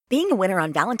Being a winner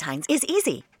on Valentine's is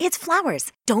easy. It's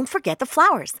flowers. Don't forget the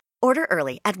flowers. Order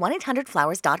early at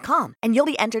 1-800-Flowers.com and you'll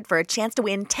be entered for a chance to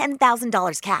win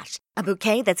 $10,000 cash, a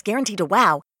bouquet that's guaranteed to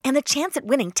wow, and the chance at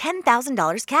winning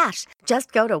 $10,000 cash.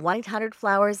 Just go to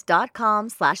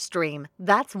 1-800-Flowers.com/stream.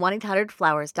 That's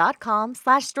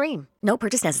 1-800-Flowers.com/stream. No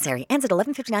purchase necessary. Ends at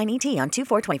 11:59 ET on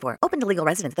 2/4/24. Open to legal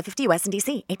residents of the 50 U.S. and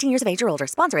D.C. 18 years of age or older.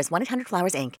 Sponsor is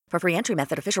 1-800-Flowers, Inc. For free entry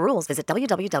method, official rules, visit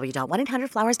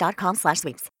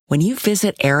www.1800flowers.com/sweeps. When you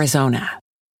visit Arizona,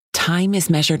 time is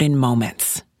measured in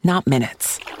moments, not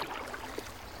minutes.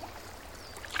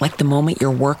 Like the moment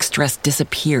your work stress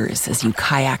disappears as you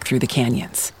kayak through the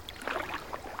canyons.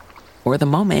 Or the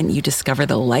moment you discover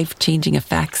the life-changing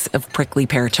effects of prickly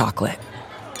pear chocolate.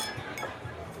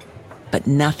 But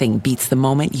nothing beats the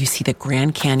moment you see the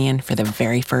Grand Canyon for the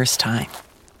very first time.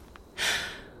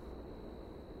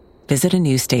 Visit a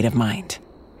new state of mind.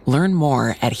 Learn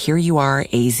more at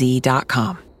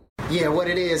hereyouareaz.com. Yeah, what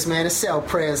it is, man, it's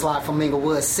Prez live from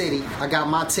Inglewood City. I got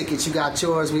my tickets, you got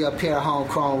yours. We up here at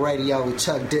Homegrown Radio with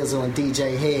Chuck Dizzle and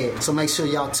DJ Hed. So make sure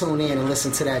y'all tune in and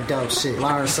listen to that dope shit.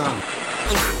 Learn something.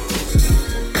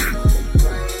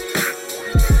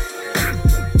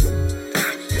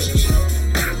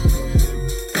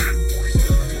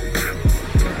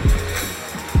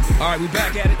 All right, we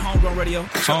back at it. Homegrown Radio.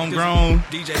 Homegrown.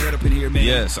 DJ Hed up in here, man.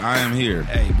 Yes, I am here.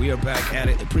 Hey, we are back at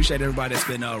it. Appreciate everybody that's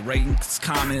been rating,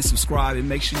 commenting, subscribing.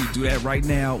 Make sure you do that right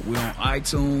now. We're on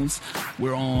iTunes.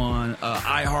 We're on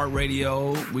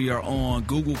iHeartRadio. We are on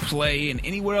Google Play and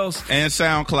anywhere else. And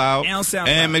SoundCloud.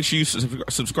 And make sure you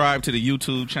subscribe to the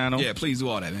YouTube channel. Yeah, please do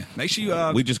all that, man. Make sure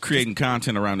you... we just creating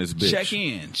content around this bitch.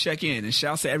 Check in. And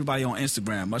shout out to everybody on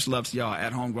Instagram. Much love to y'all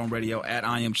at Homegrown Radio, at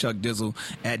I am Chuck Dizzle,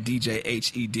 at DJ Hed.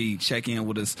 Check in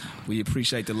with us. We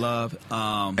appreciate the love.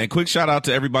 And quick shout out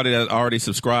to everybody that already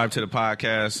subscribed to the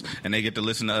podcast and they get to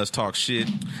listen to us talk shit.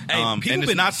 Hey, and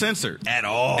it's not censored at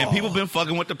all. And people been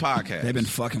fucking with the podcast. They've been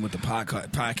fucking with the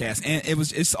podcast. And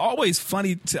it's always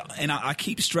funny to, and I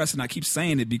keep stressing, I keep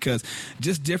saying it because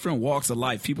just different walks of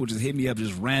life, people just hit me up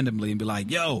just randomly and be like,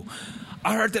 yo,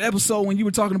 I heard that episode when you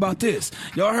were talking about this.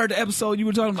 Y'all heard the episode you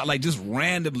were talking about, like, just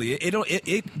randomly.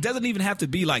 It doesn't even have to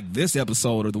be like this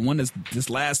episode or the one that's this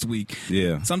last week.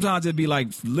 Yeah. Sometimes it'd be like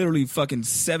literally fucking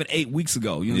 7-8 weeks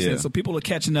ago. You know what I'm saying? So people are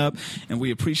catching up, and we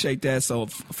appreciate that. So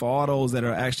for all those that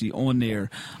are actually on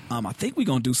there, I think we're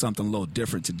gonna do something a little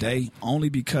different today, only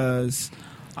because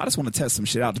I just want to test some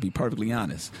shit out, to be perfectly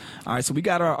honest. All right, so we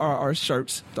got our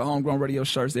shirts, the Homegrown Radio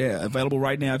shirts. They're available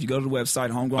right now. If you go to the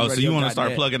website, homegrownradio.net. Oh, so you want to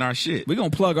start plugging our shit? We're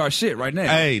going to plug our shit right now.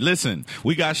 Hey, listen,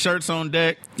 we got shirts on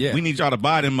deck. Yeah. We need y'all to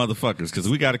buy them motherfuckers because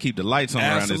we got to keep the lights on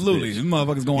around this bitch. Absolutely. These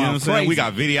motherfuckers going on crazy. We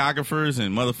got videographers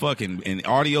and motherfucking and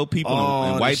audio people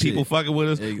and white people fucking with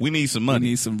us. Hey, we need some money.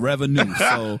 We need some revenue.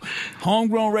 So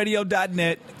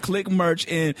homegrownradio.net, click merch,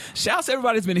 and shouts to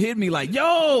everybody that's been hitting me like,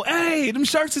 yo, hey, them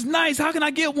shirts is nice. How can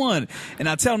I get one? And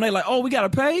I tell them, they like, oh, we got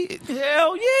to pay?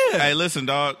 Hell yeah. Hey, listen,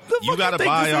 dog. You got to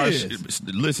buy our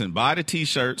listen, buy the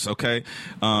T-shirts, okay?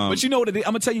 But you know what it is?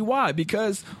 I'm going to tell you why.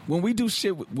 Because when we do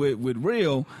shit with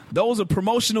Real, those are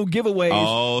promotional giveaways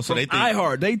so from they think,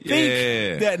 iHeart. They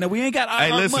think that, now, we ain't got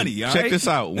iHeart money, all check right? this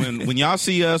out. When y'all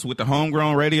see us with the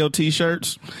Homegrown Radio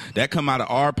T-shirts, that come out of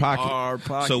our pocket. Our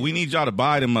pocket. So we need y'all to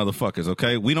buy them motherfuckers,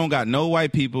 okay? We don't got no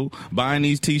white people buying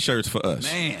these T-shirts for us.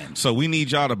 Man. So we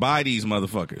need y'all to buy these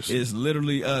motherfuckers. It's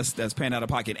literally us that's paying out of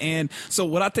pocket. And so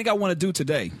what I think I want to do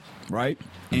today, right?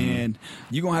 And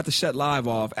you're going to have to shut live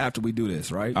off after we do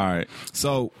this, right? All right.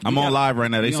 So I'm on live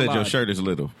right now. They said your shirt is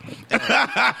little.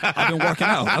 I've been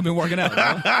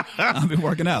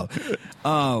working out.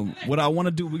 What I want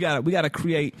to do, we got to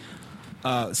create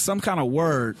some kind of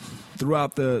word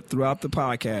throughout the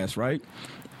podcast, right?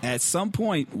 At some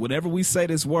point, whenever we say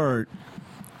this word,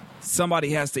 somebody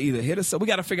has to either hit us up. We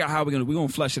got to figure out how we're gonna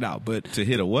flesh it out. But to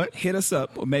hit a what? Hit us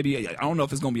up, or maybe I don't know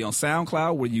if it's gonna be on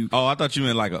SoundCloud where you. Oh, I thought you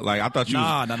meant like I thought you.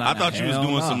 I thought you was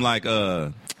doing some like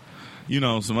some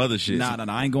other shit. Nah,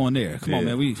 I ain't going there. Come on,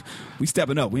 man. We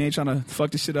stepping up. We ain't trying to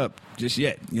fuck this shit up just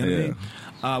yet. You know what I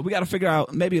mean? We got to figure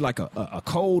out maybe like a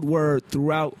code word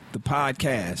throughout the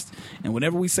podcast, and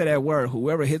whenever we say that word,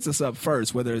 whoever hits us up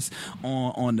first, whether it's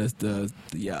on the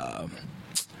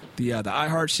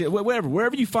iHeart shit,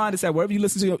 wherever you find us at, wherever you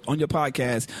listen to on your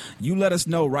podcast, you let us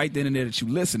know right then and there that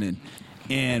you're listening,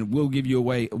 and we'll give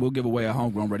away a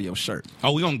Homegrown Radio shirt.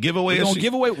 Oh, we're gonna give away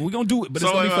We're gonna do it, but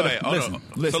it's gonna be for the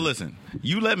listen. So listen,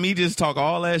 you let me just talk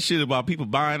all that shit about people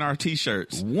buying our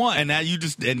t-shirts. And now you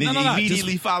just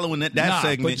immediately following that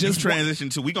segment, you transition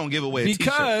to we gonna give away a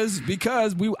t-shirt.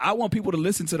 Because I want people to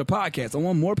listen to the podcast. I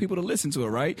want more people to listen to it,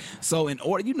 right? So in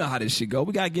order, you know how this shit go.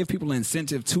 We gotta give people an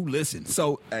incentive to listen.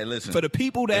 So hey, listen, for the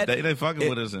people that they ain't fucking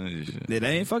with us in this shit. They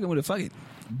ain't fucking with it. Fuck it.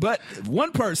 But one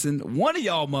of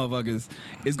y'all motherfuckers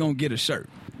is gonna get a shirt.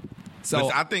 So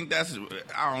listen, I think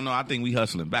I don't know. I think we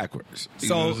hustling backwards.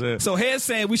 So Hed's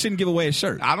saying we shouldn't give away a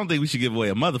shirt. I don't think we should give away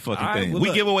a motherfucking thing. Well,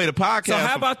 we give away the podcast. So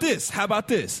how about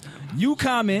this? You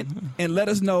comment and let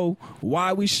us know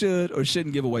why we should or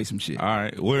shouldn't give away some shit. All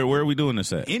right, where are we doing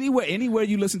this at? Anywhere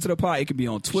you listen to the pod, it can be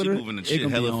on Twitter. She moving the shit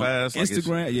hella fast.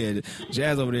 Instagram, yeah.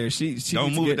 Jazz over there. She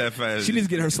don't move it that fast. She needs to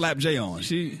get her Slap J on.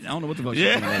 I don't know what the fuck.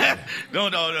 Yeah, no.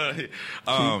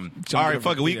 All right,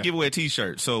 fuck it. We can give away a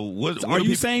t-shirt. So what? Are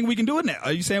you saying we can do it now?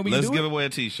 Are you saying we can do it? Let's give away a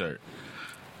t-shirt.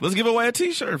 Let's give away a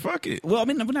t-shirt. Fuck it. Well, I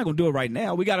mean, we're not going to do it right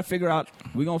now. We got to figure out.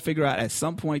 We're going to figure out at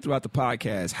some point throughout the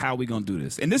podcast how we're going to do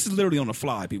this. And this is literally on the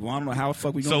fly, people. I don't know how the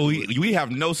fuck we going to do it. So we have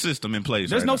no system in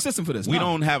place. There's no system for this. We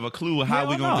don't have a clue how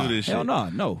we're going to do this shit. Hell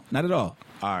no, not at all.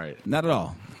 All right. Not at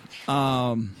all.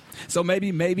 So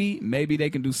maybe they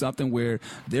can do something where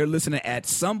they're listening at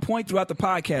some point throughout the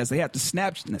podcast. They have to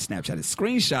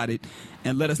screenshot it,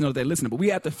 and let us know that they're listening. But we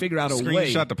have to figure out a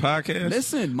way. Screenshot the podcast?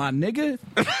 Listen, my nigga.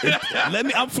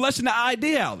 I'm flushing the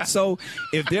idea out. So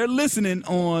if they're listening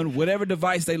on whatever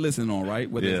device they listen on, right?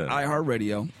 Whether it's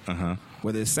iHeartRadio,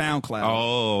 whether it's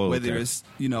SoundCloud, whether it's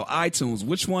iTunes,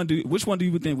 which one do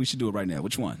you think we should do it right now?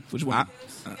 Which one?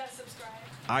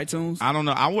 iTunes? I don't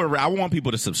know. I want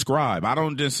people to subscribe. I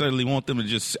don't necessarily want them to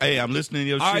just, hey, I'm listening to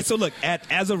your shit. All right, so look,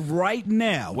 as of right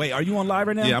now, wait, are you on live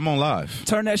right now? Yeah, I'm on live.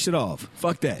 Turn that shit off.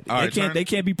 Fuck that. They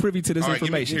can't be privy to this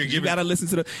information. You got to listen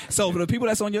to So for the people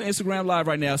that's on your Instagram live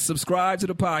right now, subscribe to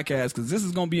the podcast because this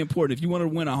is going to be important. If you want to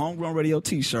win a Homegrown Radio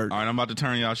t-shirt. All right, I'm about to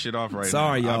turn y'all shit off right now.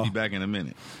 Sorry, y'all. I'll be back in a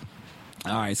minute.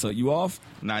 All right, so you off?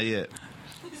 Not yet.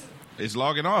 It's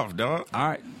logging off, dog. All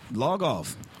right, log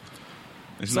off.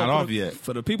 It's not off yet.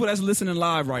 For the people that's listening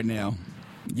live right now,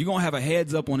 you're going to have a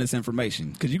heads up on this information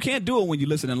because you can't do it when you're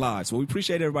listening live. So we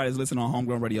appreciate everybody that's listening on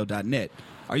homegrownradio.net.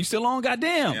 Are you still on?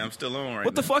 Goddamn. Yeah, I'm still on right now.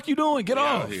 What the fuck you doing? Get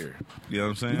off. Out here. You know what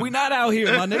I'm saying? We not out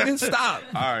here, my nigga. Stop.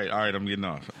 All right, I'm getting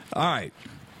off. All right.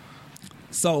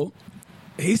 So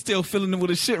he's still filling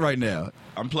with his shit right now.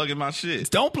 I'm plugging my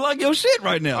shit. Don't plug your shit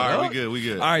right now. All right, we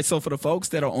good. All right, so for the folks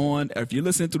that are on, if you're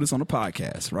listening to this on the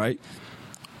podcast, right?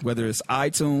 Whether it's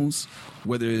iTunes,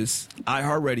 whether it's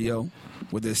iHeartRadio,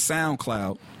 whether it's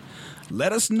SoundCloud,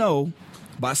 let us know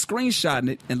by screenshotting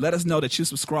it and let us know that you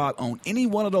subscribe on any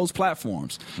one of those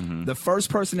platforms. Mm-hmm. The first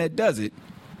person that does it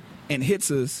and hits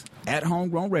us at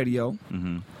Homegrown Radio,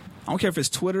 I don't care if it's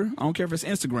Twitter, I don't care if it's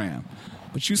Instagram,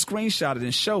 but you screenshot it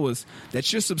and show us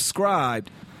that you're subscribed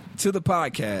to the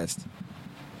podcast,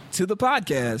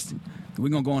 we're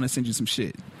going to go on and send you some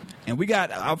shit. And we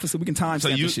got, obviously, we can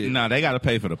timestamp the shit. Nah, they got to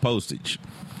pay for the postage.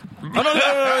 No.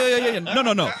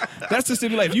 That's the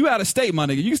stipulation. If you out of state, my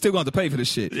nigga, you still going to pay for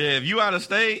this shit. Yeah, if you out of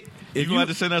state, if you have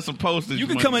to send us some postage, you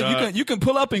can come in. You can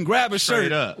pull up and grab a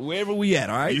shirt up wherever we at.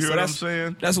 All right, you hear what I'm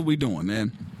saying? That's what we doing,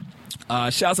 man.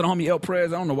 Shout out to the homie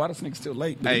Prez. I don't know why this nigga's still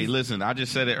late. Hey, listen, I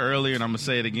just said it earlier, and I'm gonna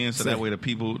say it again, so that way the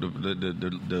people,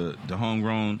 the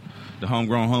homegrown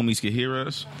homies can hear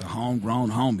us. The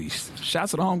homegrown homies. Shout out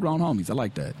to the homegrown homies. I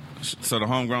like that. So the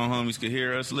homegrown homies can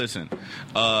hear us. Listen,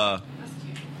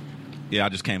 yeah, I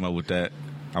just came up with that.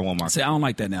 I want my. See, I don't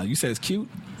like that now. You said it's cute.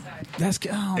 That's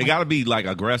it. Got to be like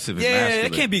aggressive and masculine.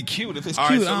 It can't be cute. If it's all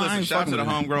cute, right, so listen, shout out to the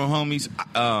homegrown homies.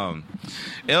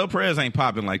 Prez ain't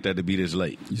popping like that to be this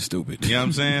late. You stupid. You know what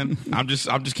I'm saying? I'm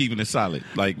just keeping it solid.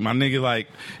 Like my nigga, like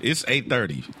it's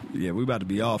 8:30. Yeah, we about to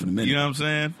be off in a minute. You know what I'm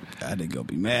saying? I think gonna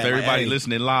be mad. For everybody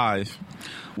listening live.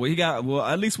 Well,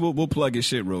 at least we'll plug his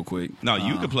shit real quick. No,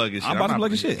 you can plug his shit. I'm about to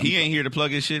plug his shit. He ain't here to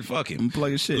plug his shit. Fuck him. I'm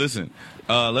plug his shit. Listen,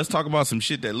 let's talk about some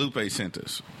shit that Lupe sent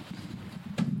us.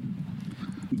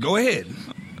 Go ahead.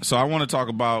 So I want to talk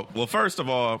about. Well, first of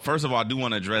all, I do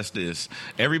want to address this.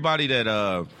 Everybody that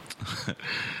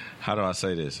how do I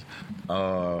say this?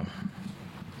 How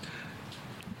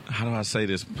do I say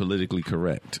this politically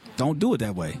correct? Don't do it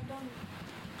that way.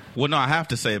 Well, no, I have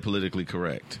to say it politically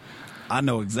correct. I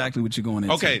know exactly what you're going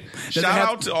into. Okay, shout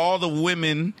out to all the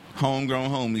women, homegrown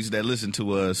homies that listen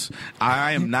to us.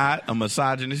 I am not a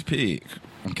misogynist pig.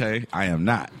 Okay, I am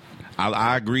not.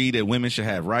 I agree that women should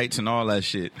have rights and all that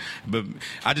shit, but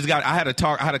I had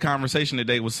a conversation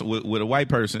today with a white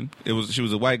person. She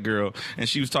was a white girl, and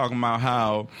she was talking about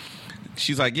how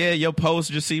she's like, yeah, your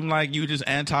posts just seem like you just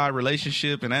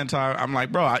anti-relationship and anti. I'm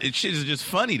like, bro, shit is just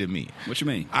funny to me. What you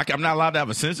mean? I'm not allowed to have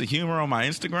a sense of humor on my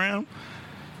Instagram.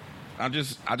 I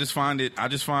just find it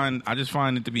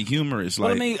to be humorous. Well,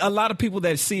 like, I mean, a lot of people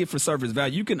that see it for surface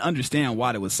value, you can understand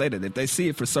why they would say that if they see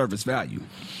it for surface value.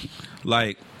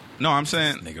 Like, no, I'm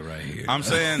saying, this nigga right here. I'm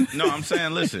saying,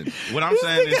 listen. What I'm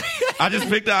saying is, I just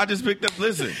picked up.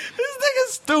 Listen, This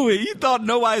nigga's stupid. You thought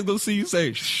nobody's gonna see you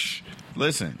say shh.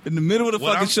 Listen. In the middle of the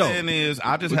What fucking I'm show. saying is,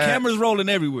 I just The had cameras rolling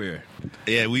everywhere.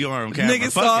 Yeah, we are on camera.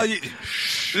 Niggas Fuck saw it.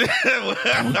 you.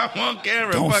 I'm on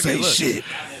camera. Don't Fuck say it. Look. shit.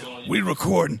 We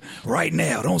recording right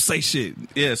now. Don't say shit.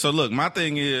 Yeah. So look, my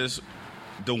thing is.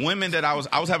 The women that I was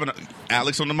having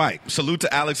Alex on the mic. Salute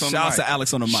to Alex on the mic. Shout out to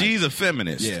Alex on the mic. She's a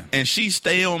feminist. Yeah. And she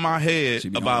stay on my head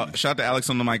about, shout out to Alex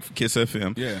on the mic for Kiss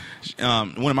FM. Yeah.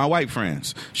 One of my white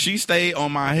friends. She stayed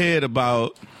on my head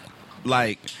about,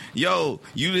 like, yo,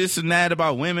 you this and that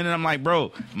about women. And I'm like,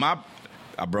 bro, I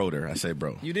broed her. I say,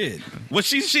 bro. You did. Well,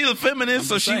 she's a feminist,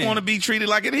 so she saying. want to be treated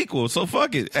like an equal. So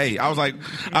fuck it. Hey, I was like,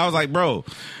 bro,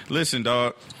 listen,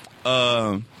 dog.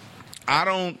 I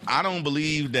don't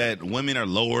believe that women are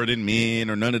lower than men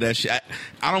or none of that shit.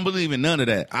 I don't believe in none of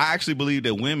that. I actually believe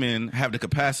that women have the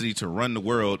capacity to run the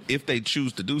world if they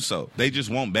choose to do so. They just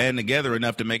won't band together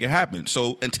enough to make it happen.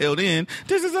 So until then,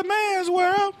 this is a man's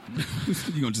world.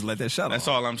 You gonna just let that shut off? That's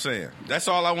all I'm saying. That's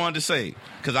all I wanted to say.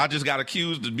 Because I just got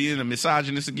accused of being a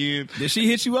misogynist again. Did she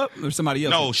hit you up or somebody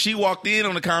else? No, she walked in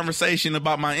on the conversation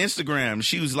about my Instagram.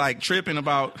 She was like tripping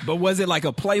about. But was it like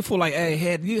a playful, like, hey,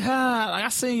 Hed, like, I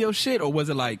seen your shit, or was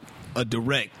it like a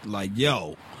direct, like,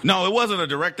 yo? No, it wasn't a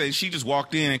direct thing. She just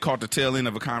walked in and caught the tail end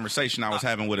of a conversation I was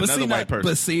having with another white person.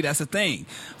 But see, that's the thing.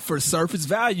 For surface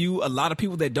value, a lot of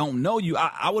people that don't know you,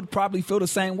 I would probably feel the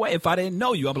same way if I didn't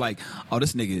know you. I'm like, oh,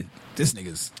 this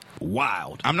nigga's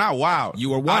wild. I'm not wild.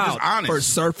 You are I'm wild. just honest. For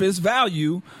surface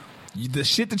value, the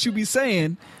shit that you be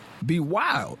saying be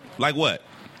wild. Like what?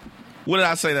 What did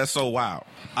I say that's so wild?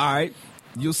 All right.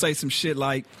 You'll say some shit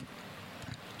like,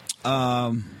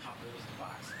 say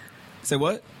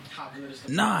what?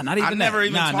 Nah, not even I never that.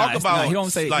 even Nah, talk about. he don't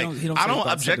say. Like, he don't I say don't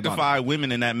about objectify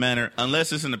women in that manner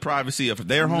unless it's in the privacy of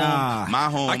their home, my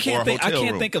home, or a hotel room. I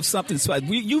can't think of something.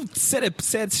 You've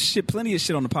said shit, plenty of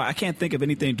shit on the pod. I can't think of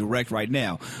anything direct right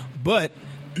now, but.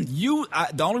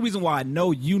 The only reason why I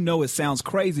know it sounds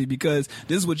crazy because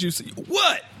this is what you see.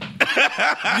 What?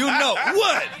 You know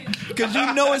what? Because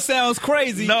you know it sounds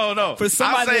crazy. No. For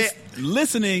somebody that's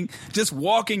listening, just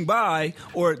walking by,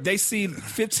 or they see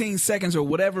 15 seconds or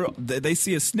whatever, they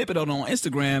see a snippet on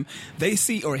Instagram, they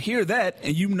see or hear that,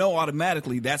 and you know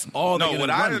automatically that's all they're going to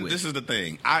run with. This is the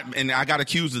thing. I got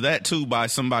accused of that too by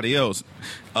somebody else,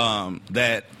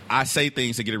 that I say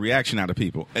things to get a reaction out of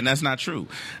people, and that's not true.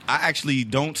 I actually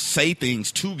don't say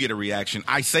things to get a reaction.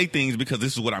 I say things because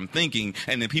this is what I'm thinking,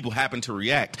 and then people happen to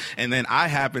react, and then I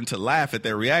happen to laugh at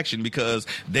their reaction because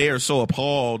they are so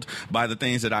appalled by the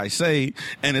things that I say,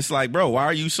 and it's like, bro, why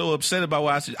are you so upset about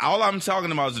what I said? All I'm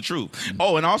talking about is the truth.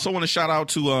 Oh, and I also want to shout out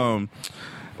to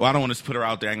well, I don't want to put her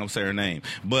out there. I ain't going to say her name.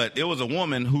 But it was a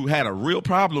woman who had a real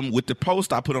problem with the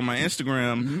post I put on my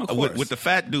Instagram with the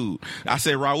fat dude. I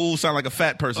said Raul sound like a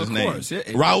fat person's name.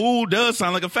 Yeah. Raul does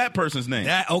sound like a fat person's name.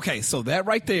 Okay, so that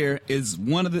right there is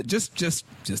one of the... Just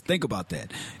think about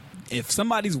that. If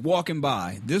somebody's walking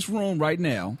by this room right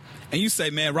now and you say,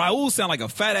 man, Raul sound like a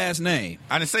fat-ass name.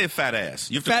 I didn't say a fat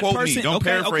ass. You have to fat quote person, me. Don't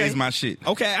paraphrase my shit.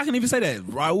 Okay, I can even say that.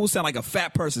 Raul sound like a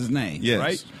fat person's name. Yes.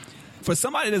 Right? For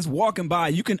somebody that's walking by,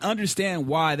 you can understand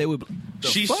why they would...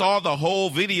 She saw the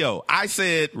whole video. I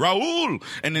said, Raul.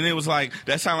 And then it was like,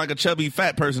 that sound like a chubby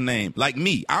fat person name. Like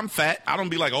me. I'm fat. I don't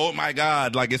be like, oh my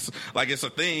God, like it's a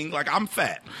thing. Like I'm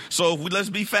fat. So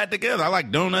let's be fat together. I like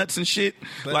donuts and shit.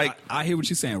 But like I hear what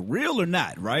you're saying. Real or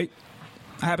not, right?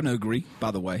 I happen to agree, by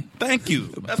the way. Thank you.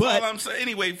 That's all I'm saying.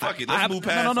 Anyway, fuck it. Let's move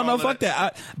past No, fuck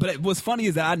that. But what's funny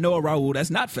is that I know a Raul that's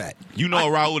not fat. You know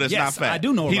a Raul that's not fat? I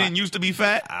do know He didn't used to be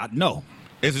fat? No.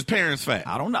 Is his parents fat?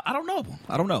 I don't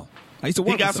know. I used to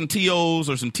work. He got some TOs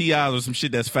or some TIs or some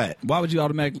shit that's fat. Why would you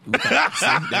automatically? See,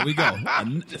 there we go.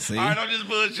 See? All right, I'm just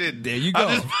bullshit. There you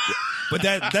go. But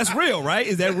that's real, right?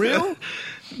 Is that real?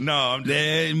 No, I'm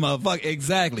just... motherfucker.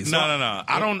 Exactly. So, No.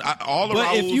 I don't... all the but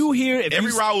Rauls...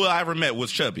 Every Raul I ever met was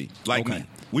chubby. Like me.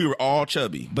 We were all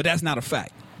chubby. But that's not a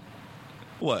fact.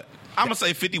 What? I'm going to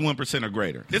say 51% or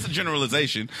greater. It's a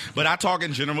generalization, but I talk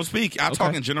in general speak. I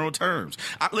talk in general terms.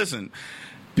 Listen...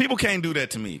 People can't do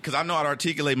that to me because I know how to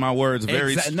articulate my words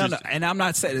very. No, and I'm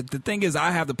not saying. The thing is,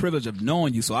 I have the privilege of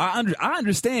knowing you, so I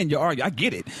understand your argument. I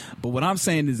get it. But what I'm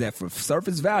saying is that for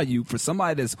surface value, for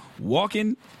somebody that's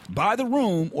walking by the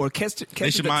room or catching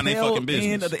the tail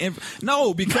end of the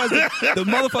no, because the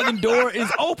motherfucking door is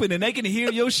open and they can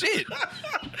hear your shit.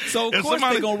 So of course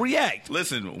they're gonna react.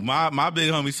 Listen, my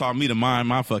big homies taught me to mind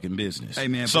my fucking business. Hey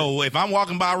man, so if I'm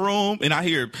walking by a room and I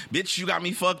hear, "Bitch, you got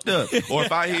me fucked up," or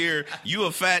if I hear, "You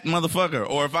a fat motherfucker,"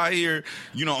 or if I hear,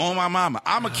 "On my mama,"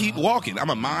 I'ma keep walking.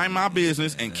 I'ma mind my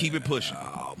business and keep it pushing.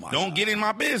 Don't get in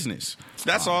my business.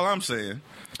 That's all I'm saying.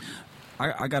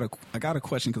 I got a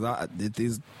question because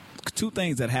there's two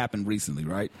things that happened recently,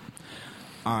 right?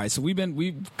 All right, so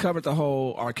we've covered the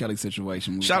whole R. Kelly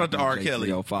situation. Shout out to R. Kelly.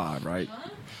 305, right?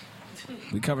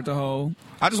 We covered the whole.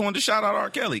 I just wanted to shout out R.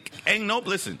 Kelly.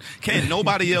 Can't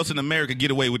nobody else in America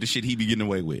get away with the shit he be getting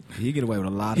away with. He get away with a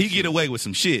lot of shit. He get away with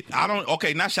some shit.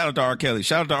 Not shout out to R. Kelly.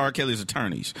 Shout out to R. Kelly's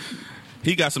attorneys.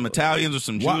 He got some Italians or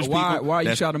some Jewish people. Why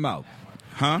you shout him out?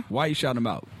 Huh? Why you shout him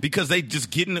out? Because they just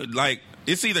getting,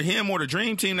 it's either him or the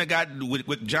Dream Team that got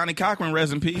with Johnny Cochran,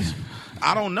 rest in peace.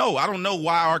 I don't know. I don't know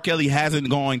why R. Kelly hasn't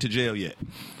gone to jail yet.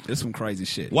 It's some crazy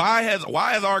shit. Why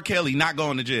has R. Kelly not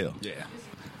gone to jail? Yeah.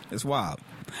 It's wild.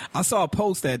 I saw a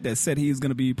post that said he was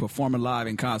going to be performing live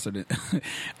in concert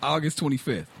August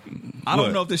 25th. I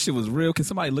don't know if this shit was real. Can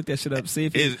somebody look that shit up? See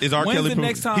if is R. Kelly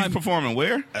next time he's performing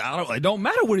where? It don't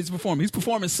matter where he's performing. He's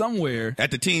performing somewhere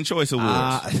at the Teen Choice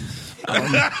Awards. All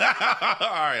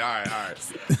right.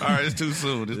 It's too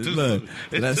soon. It's too soon.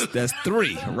 That's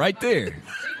 3 right there,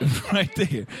 right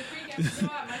there.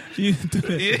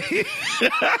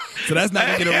 So that's not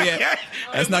gonna get a reaction.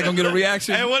 That's not gonna get a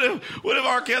reaction. Hey, what if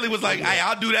R. Kelly was like, "Hey,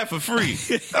 I'll do that for free"?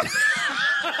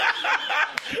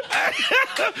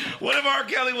 What if R.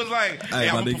 Kelly was like, "Hey,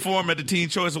 I'm gonna perform at the Teen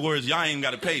Choice Awards. Y'all ain't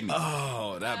gotta pay me."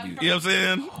 Oh, that'd be. You know what I'm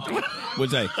saying?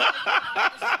 What's that?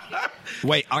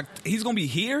 Wait, he's gonna be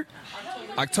here,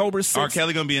 October 6th. R.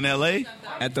 Kelly gonna be in L.A.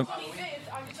 at the.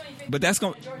 But that's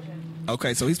gonna.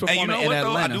 Okay, so he's performing in Atlanta.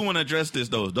 I do want to address this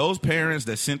though. Those parents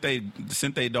that sent their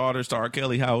daughters to R.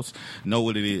 Kelly house know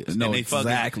what it is. Know and they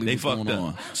exactly they fucked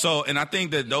up. So, and I think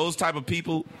that those type of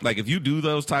people, like if you do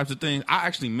those types of things, I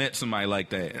actually met somebody like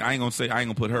that. I ain't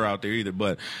gonna put her out there either,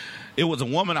 but it was a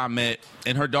woman I met,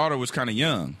 and her daughter was kind of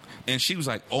young, and she was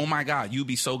like, "Oh my God, you'd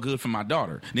be so good for my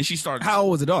daughter." And then she started. How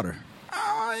old was the daughter?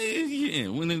 I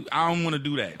don't want to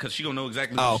do that because she don't know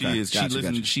exactly who she is.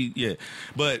 Gotcha.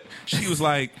 But she was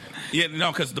like,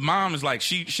 because the mom is like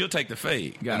she'll take the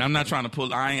fade, and I'm not trying to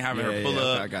pull. I ain't having her pull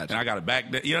up, and I got to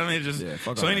back that. You know what I mean?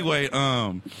 So anyway,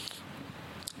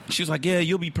 she was like, "Yeah,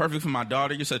 you'll be perfect for my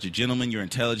daughter. You're such a gentleman. You're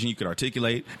intelligent. You could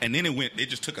articulate." And then it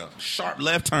just took a sharp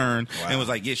left turn and was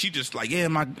like, "Yeah, she just like, yeah,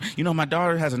 my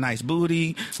daughter has a nice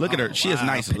booty. Look at her. She has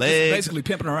nice legs." Basically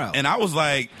pimping her out. And I was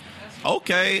like,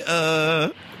 okay,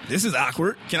 this is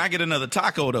awkward. Can I get another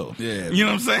taco though? Yeah, you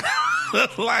know what I'm saying?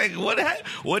 Like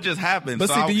what just happened? But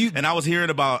so see, I was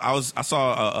hearing about. I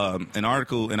saw an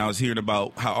article and I was hearing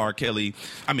about how how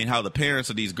the parents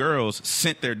of these girls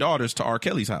sent their daughters to R.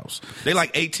 Kelly's house. They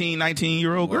like 18,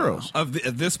 19-year-old girls. Of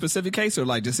this specific case or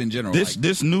like just in general?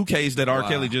 This new case that R.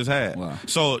 Kelly just had. Wow.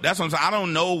 So that's what I'm saying. I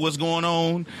don't know what's going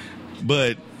on,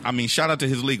 but. I mean, shout out to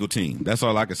his legal team. That's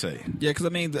all I can say. Yeah, because I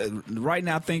mean, right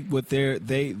now I think what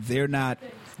they're not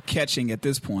catching at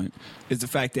this point is the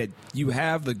fact that you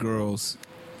have the girls,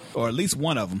 or at least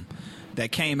one of them,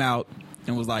 that came out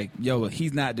and was like, "Yo,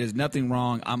 he's not. There's nothing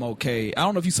wrong. I'm okay." I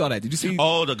don't know if you saw that. Did you see?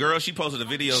 Oh, the girl. She posted a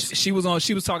video. She was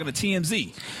talking to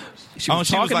TMZ. She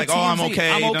was like, "Oh, I'm okay.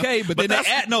 I'm okay." But then they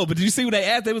asked, but did you see what they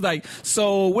asked? They was like,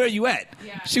 "So where you at?"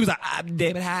 Yeah. She was like, "I'm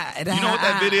David High." You know what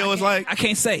that video is like? I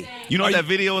can't say. You know what that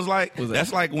video is like?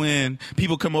 That's like when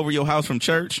people come over your house from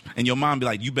church and your mom be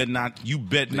like, "You bet not."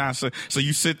 So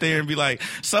you sit there and be like,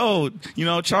 "So,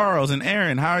 Charles and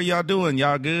Aaron, how are y'all doing?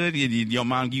 Y'all good?" Your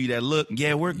mom give you that look.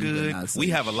 "Yeah, we're good. We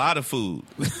have a lot of food."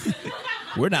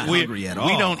 We're not hungry at all.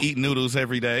 We don't eat noodles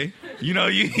every day. You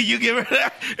give her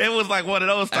that. It was like one of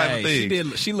those type of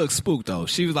things. She looked spooked though.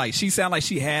 She was like, she sounded like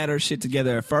she had her shit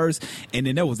together at first, and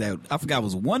then there was that. I forgot, it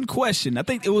was one question. I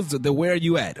think it was the where are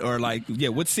you at, or like, yeah,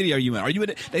 what city are you in? Are you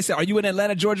in? They said, are you in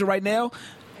Atlanta, Georgia right now?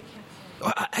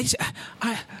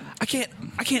 I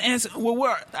can't answer. Well,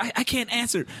 where? I can't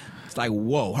answer. It's like,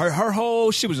 whoa. Her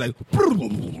whole shit was like,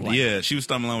 yeah, she was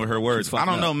stumbling with her words. I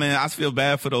don't know, man. I feel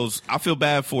bad for those. I feel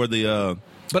bad for the.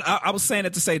 But I was saying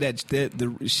that to say that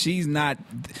she's not.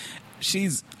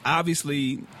 She's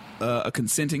obviously a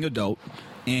consenting adult,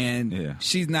 and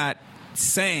she's not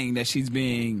saying that she's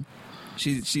being.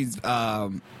 She's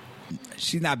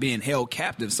she's not being held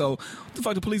captive. So what the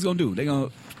fuck the police gonna do?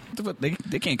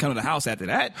 They can't come to the house after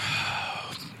that.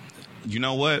 You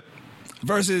know what?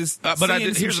 Versus, but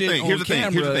here's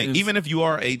the thing. Even if you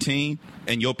are 18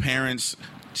 and your parents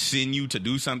send you to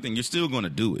do something, you're still going to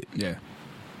do it. Yeah.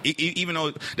 Even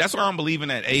though that's why I'm believing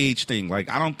that age thing.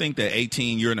 Like, I don't think that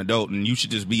 18 you're an adult and you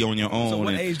should just be on your own. So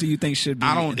what age do you think should be?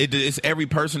 It's every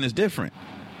person is different.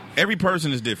 Every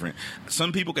person is different.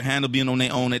 Some people can handle being on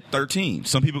their own at 13.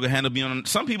 Some people can handle being on.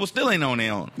 Some people still ain't on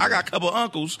their own. I got a couple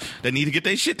uncles that need to get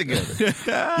their shit together. You know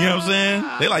what I'm saying?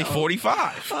 They like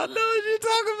 45. I know what you're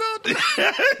talking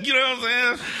about. You know what I'm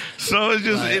saying? So it's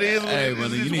just it is.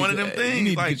 It's just one of them things. You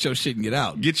need to like, get your shit and get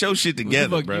out. Get your shit together, what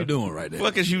the fuck bro. you doing right there?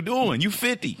 What is you doing? You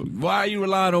 50. Why are you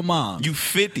relying on mom? You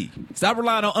 50. Stop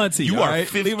relying on auntie. You are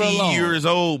 50 years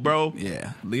old, bro.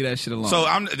 Yeah, leave that shit alone. So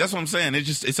that's what I'm saying.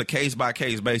 It's a case by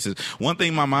case basis. One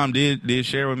thing my mom did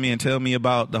share with me and tell me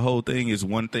about the whole thing is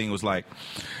one thing was like,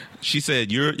 she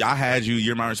said, I had you,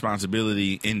 you're my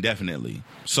responsibility indefinitely.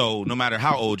 So no matter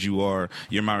how old you are,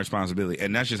 you're my responsibility.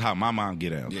 And that's just how my mom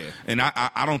get out. Yeah. And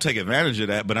I don't take advantage of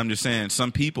that, but I'm just saying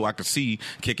some people I could see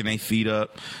kicking their feet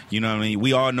up. You know what I mean?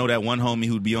 We all know that one homie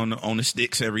who'd be on the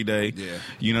sticks every day. Yeah.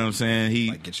 You know what I'm saying?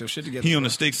 He get your shit together. He on the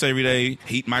sticks every day,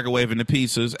 microwaving the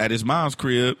pizzas at his mom's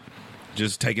crib.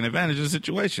 Just taking advantage of the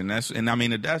situation. That's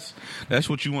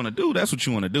what you want to do. That's what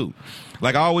you want to do.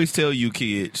 Like I always tell you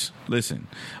kids, listen,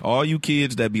 all you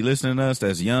kids that be listening to us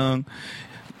that's young,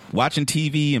 watching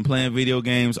TV and playing video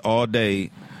games all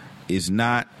day is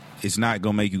not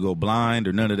gonna make you go blind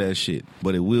or none of that shit.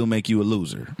 But it will make you a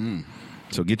loser.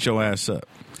 So get your ass up.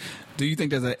 Do you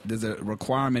think there's a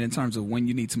requirement in terms of when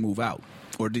you need to move out?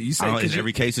 Or do you say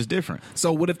every case is different?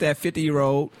 So what if that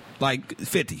 50-year-old, like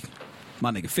 50,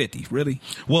 my nigga 50, really?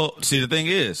 Well, see, the thing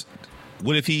is,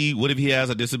 what if he has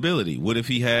a disability? What if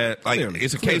he had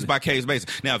it's a case by case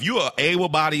basis. Now, if you're an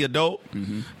able-bodied adult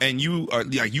and you are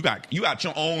like you got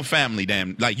your own family,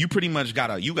 damn, like you pretty much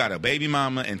got a baby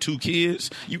mama and 2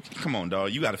 kids. You come on,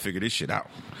 dog, you got to figure this shit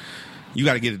out. You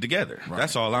got to get it together. Right.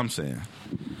 That's all I'm saying.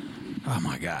 Oh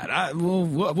my God!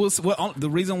 The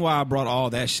reason why I brought all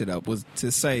that shit up was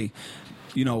to say,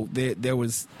 you know, there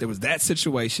was that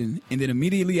situation, and then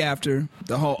immediately after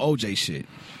the whole OJ shit.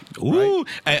 Ooh, right?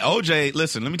 Hey, OJ,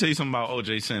 listen, let me tell you something about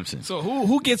OJ Simpson. So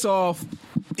who gets off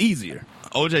easier?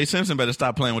 OJ Simpson better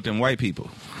stop playing with them white people.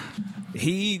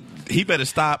 He better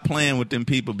stop playing with them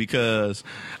people because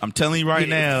I'm telling you right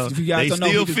now, they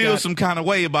still feel some kind of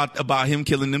way about him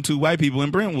killing them 2 white people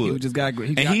in Brentwood.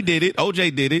 He did it.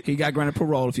 OJ did it. He got granted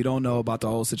parole. If you don't know about the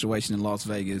whole situation in Las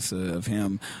Vegas of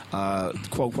him, quote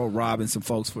unquote, robbing some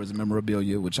folks for his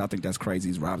memorabilia, which I think that's crazy.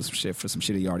 He's robbing some shit for some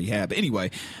shit he already had. But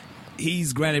anyway,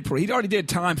 he's granted parole. He already did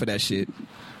time for that shit.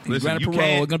 He's granted parole.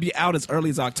 It's going to be out as early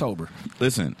as October.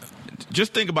 Listen,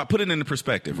 just think about, put it into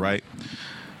perspective, right?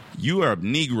 You are a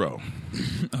Negro.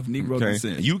 Of Negro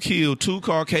descent. You killed 2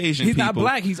 Caucasian people. He's not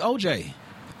black. He's OJ.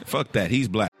 Fuck that. He's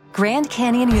black. Grand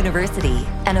Canyon University,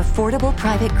 an affordable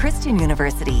private Christian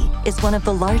university, is one of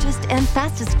the largest and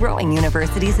fastest growing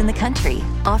universities in the country,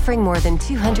 offering more than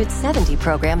 270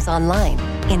 programs online.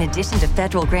 In addition to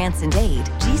federal grants and aid,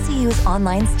 GCU's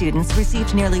online students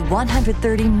received nearly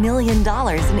 $130 million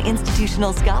in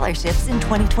institutional scholarships in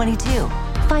 2022.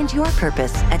 Find your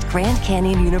purpose at Grand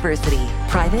Canyon University.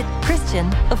 Private,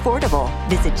 Christian, affordable.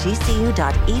 Visit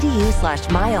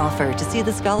gcu.edu/myoffer to see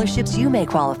the scholarships you may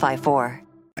qualify for.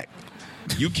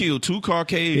 You killed 2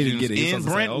 Caucasians in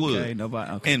Brentwood.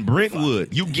 In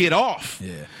Brentwood. You get off.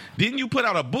 Yeah. Didn't you put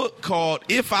out a book called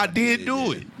If I Did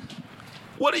Do It?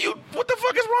 What the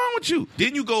fuck is wrong with you?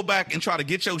 Didn't you go back and try to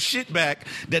get your shit back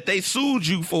that they sued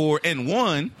you for and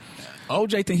won?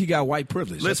 OJ think he got white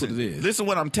privilege. That's what it is. Listen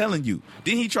what I'm telling you.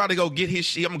 Didn't he try to go get his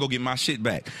shit? I'm going to go get my shit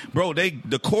back. Bro,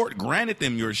 the court granted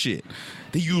them your shit.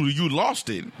 You lost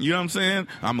it. You know what I'm saying?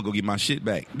 I'm going to go get my shit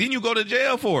back. Didn't you go to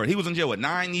jail for it? He was in jail, what,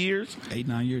 9 years?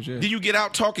 8-9 years, yeah. Then you get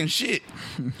out talking shit.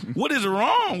 What is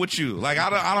wrong with you? Like,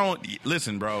 I don't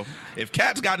listen, if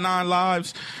Cat's got 9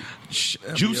 lives,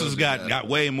 Juice has got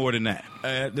way more than that.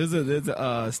 There's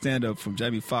a stand-up from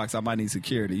Jamie Foxx, I Might Need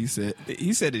Security. He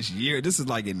said this year, this is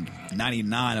like in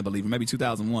 99, I believe, or maybe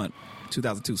 2001.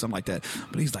 2002, something like that.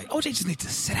 But he's like, OJ just needs to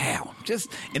sit down.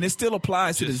 And it still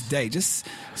applies to this day. Just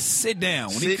sit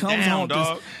down. When he comes home,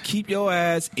 dog. Just keep your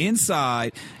ass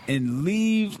inside and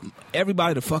leave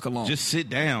everybody the fuck alone. Just sit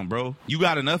down, bro. You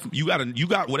got enough. You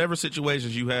got whatever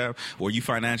situations you have or you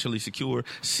financially secure.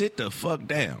 Sit the fuck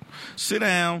down. Sit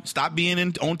down. Stop being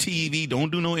on TV.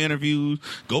 Don't do no interviews.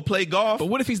 Go play golf. But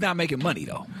what if he's not making money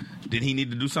though? Then he need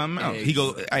to do something else. He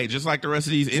go, hey, just like the rest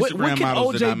of these Instagram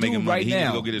models that are not making money. He need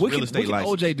to go get his real estate license.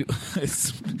 What can OJ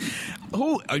do?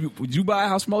 Would you buy a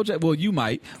house from OJ? Well, you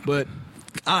might, but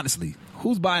honestly,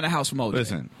 who's buying a house from OJ?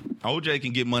 Listen, OJ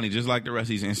can get money just like the rest of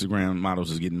these Instagram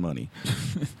models is getting money.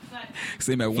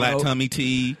 See him at Flat One tummy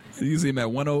tea. You see him at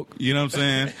One Oak. You know what I'm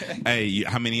saying? Hey,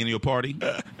 how many in your party?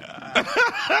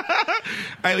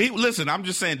 Hey, listen, I'm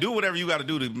just saying, do whatever you got to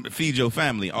do to feed your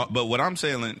family. But what I'm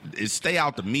saying is stay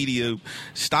out the media.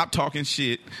 Stop talking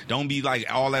shit. Don't be like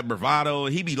all that bravado.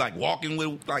 He be like walking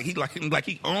with like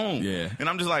he own. Yeah. And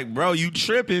I'm just like, bro, you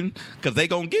tripping because they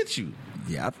gonna get you.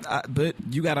 Yeah, but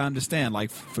you got to understand, like,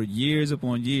 for years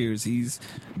upon years, he's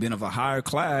been of a higher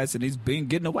class, and he's been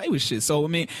getting away with shit. So, I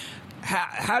mean,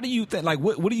 how do you think, like,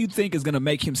 what do you think is going to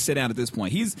make him sit down at this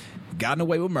point? He's gotten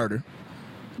away with murder.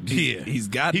 He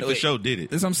for sure did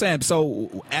it. That's what I'm saying.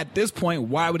 So, at this point,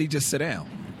 why would he just sit down?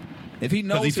 If he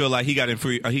knows, because he feel like he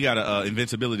got an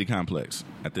invincibility complex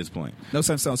at this point. No,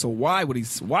 so why would he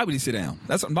sit down?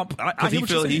 That's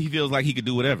because he feels like he could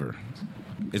do whatever.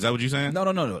 Is that what you're saying?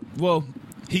 No. Well,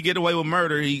 he get away with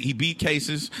murder. He beat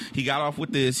cases. He got off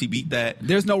with this. He beat that.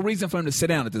 There's no reason for him to sit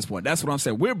down at this point. That's what I'm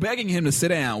saying. We're begging him to sit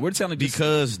down. We're telling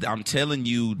because I'm telling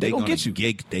you, they're gonna get you.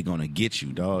 They're gonna get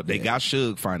you, dog. They got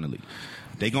Suge finally.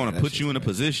 They're gonna put you in a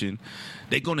position.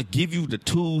 They're gonna give you the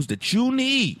tools that you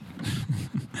need.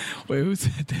 Wait, who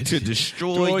said that? To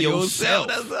destroy yourself.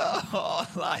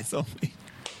 That's lies on me.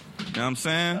 You know what I'm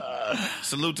saying?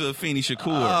 Salute to Afeni Shakur.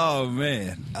 Oh,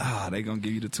 man. They going to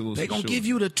give you the tools. They going to give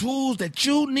you the tools that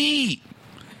you need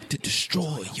to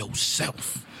destroy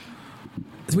yourself.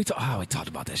 We talked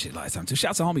about that shit last time, too.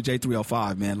 Shouts to homie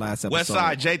J305, man, last episode.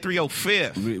 Westside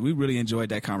J305. We really enjoyed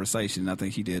that conversation. I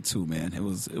think he did, too, man. It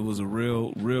was a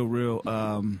real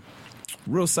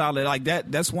solid. Like,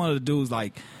 that's one of the dudes,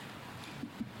 like,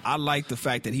 I like the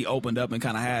fact that he opened up and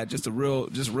kind of had just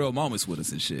real moments with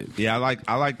us and shit. Yeah, I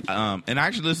like, and I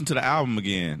actually listened to the album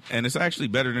again, and it's actually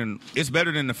better than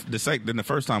the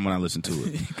first time when I listened to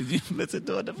it. Because you listened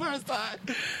to it the first time.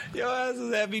 Yo, ass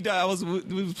was at me.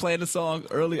 We was playing the song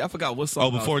early. I forgot what song.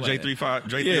 Oh, before J305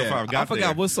 got there. I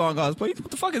forgot what song I was playing. What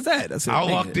the fuck is that?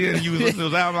 I walked in, and you was listening to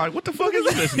the album. I'm like, what the fuck is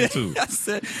you listening to? I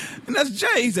said, and that's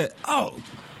Jay. He said, oh.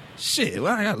 Shit,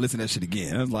 well, I gotta listen to that shit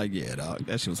again. I was like, yeah, dog,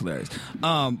 that shit was hilarious.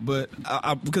 But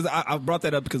because I brought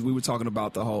that up because we were talking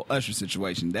about the whole Usher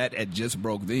situation that had just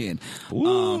broke then.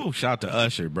 Ooh, shout out to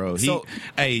Usher, bro.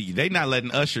 They not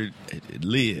letting Usher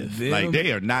live. Like,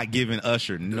 they are not giving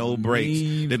Usher no breaks.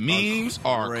 The memes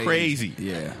are crazy.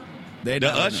 Yeah,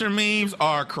 the Usher memes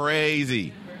are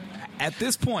crazy. At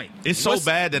this point, it's so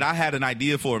bad that I had an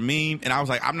idea for a meme, and I was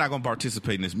like, I'm not going to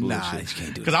participate in this bullshit. Nah, you can't do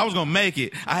it. Because I was going to make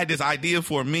it. I had this idea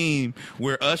for a meme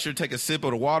where Usher take a sip of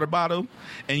the water bottle,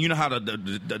 and you know how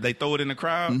they throw it in the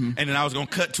crowd? Mm-hmm. And then I was going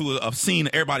to cut to a scene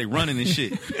of everybody running and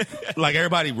shit. Like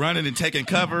everybody running and taking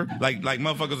cover, like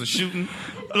motherfuckers are shooting.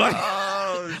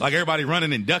 Like everybody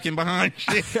running and ducking behind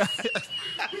shit.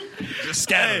 Just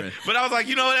scattering. Hey, but I was like,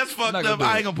 you know what? That's fucked up.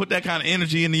 I ain't gonna put that kind of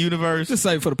energy in the universe. Just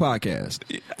say it for the podcast.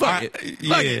 Fuck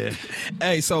it.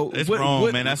 Hey, so it's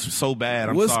wrong, man. That's so bad.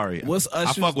 I'm sorry.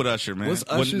 I fuck with Usher, man. What's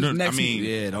Usher's next? Don't.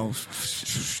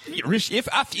 If you know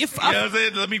what I'm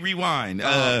saying? Let me rewind.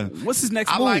 What's his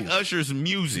next move? I like Usher's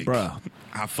music, bro.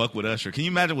 I fuck with Usher. Can you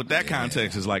imagine what that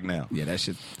context is like now? Yeah,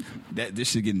 this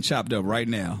shit getting chopped up right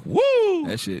now. Woo!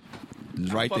 That shit.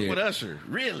 Right fuck there. with Usher.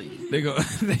 Really? Do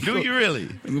you really?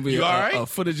 You all right? A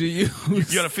footage of you. You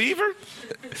got a fever?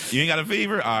 You ain't got a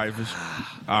fever? All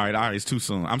right. It's too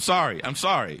soon. I'm sorry.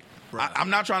 I'm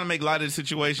not trying to make light of the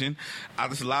situation.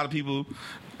 There's a lot of people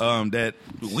that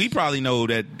we probably know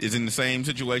that is in the same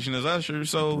situation as Usher.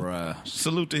 So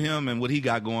salute to him and what he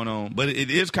got going on. But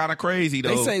it is kind of crazy,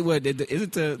 though. They say what? Is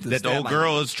it that the old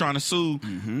girl is trying to sue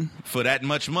for that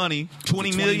much money?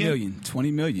 $20 million?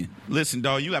 $20 million. Listen,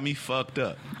 dog, you got me fucked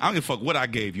up. I don't give a fuck what I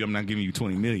gave you. I'm not giving you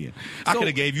 $20 million. I could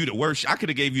have gave you the worst. I could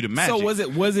have gave you the magic. So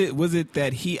was it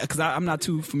that he? Because I'm not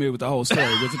too familiar with the whole story.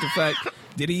 Was it the fact?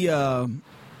 Did he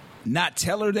not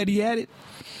tell her that he had it?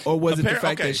 Or was it the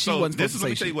fact that she wasn't supposed to say shit? Let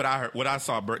me tell you what I heard. What I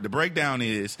saw. The breakdown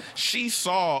is she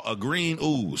saw a green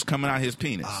ooze coming out his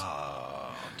penis.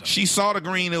 She saw the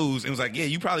green ooze and was like, yeah,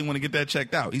 you probably want to get that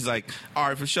checked out. He's like, all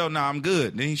right, for sure. Nah, I'm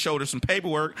good. Then he showed her some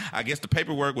paperwork. I guess the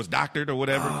paperwork was doctored or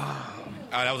whatever.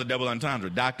 That was a double entendre.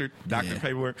 Doctored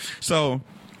paperwork. So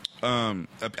I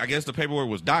guess the paperwork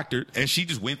was doctored, and she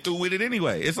just went through with it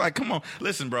anyway. It's like, come on.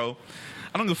 Listen, bro.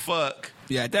 I don't give a fuck.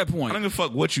 Yeah, at that point. I don't give a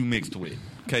fuck what you mixed with.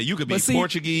 Okay, you could be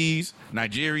Portuguese,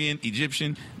 Nigerian,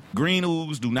 Egyptian. Green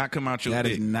ooze do not come out your dick.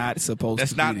 That is not supposed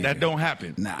to be there. That don't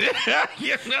happen. Nah.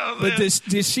 You know but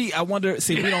did she, I wonder,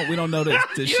 see, we don't know this.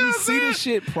 Did she see this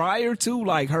shit prior to,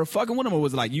 like, her fucking with him, or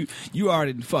was it like, you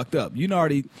already fucked up? You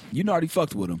already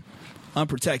fucked with him?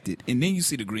 unprotected, and then you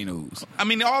see the green ooze. I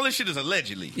mean, all this shit is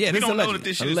allegedly. Yeah, we don't know allegedly. that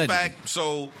this shit Allegedly. is fact.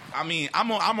 So, I mean,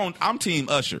 I'm Team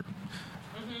Usher.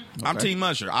 I'm Okay. Team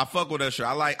Usher. I fuck with Usher.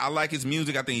 I like his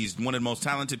music. I think he's one of the most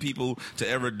talented people to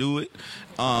ever do it.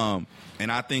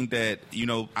 And I think that, you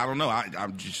know, I don't know.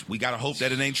 We gotta hope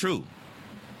that it ain't true.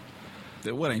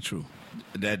 That what ain't true?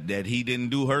 That he didn't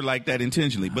do her like that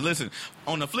intentionally. But listen,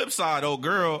 on the flip side, old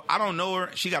girl, I don't know her.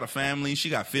 She got a family. She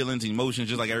got feelings and emotions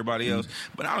just like everybody else.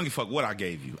 But I don't give a fuck what I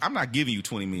gave you. I'm not giving you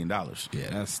 $20 million. Yeah,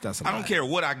 that's a lot. I don't care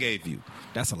what I gave you.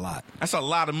 That's a lot. That's a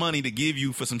lot of money to give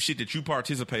you for some shit that you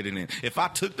participated in. If I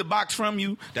took the box from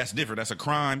you, that's different. That's a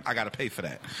crime. I got to pay for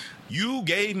that. You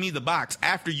gave me the box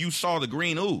after you saw the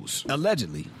green ooze.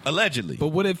 Allegedly. But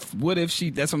what if she,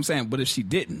 that's what I'm saying, what if she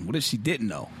didn't? What if she didn't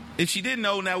know? If she didn't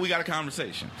know, now we got a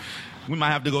conversation. We might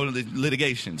have to go to the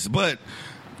litigations. But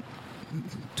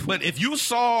if you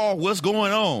saw what's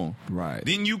going on, right,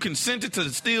 then you consented to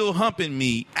still humping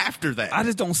me after that. I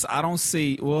don't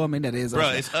see. Well, I mean, that is Bruh,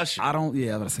 Usher. it's Usher. I don't.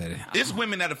 Yeah, I'm gonna say that. It's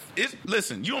women that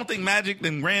listen. You don't think Magic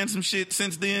done ran some shit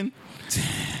since then?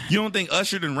 You don't think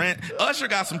Usher done ran? Usher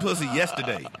got some pussy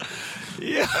yesterday.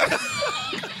 Yeah.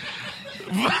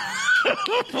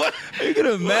 What? You can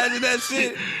imagine that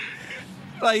shit.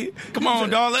 Like, come on,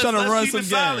 dog. Let's run keep some it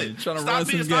solid. Stop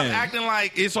acting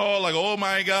like it's all like, oh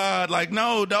my God. Like,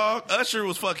 no, dog. Usher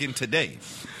was fucking today.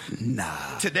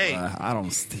 Nah. Today. I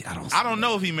don't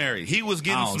know if he married. He was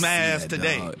getting some ass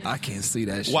today. Dog. I can't see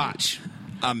that shit. Watch.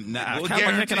 How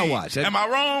can I watch? Am I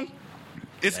wrong?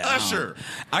 It's Yeah, Usher.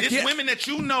 It's women that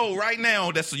you know right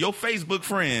now that's your Facebook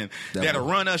friend that'll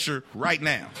run Usher right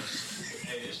now.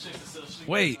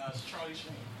 Wait.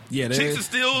 Yeah, chicks are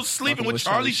still sleeping with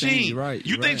Charlie Sheen. Right.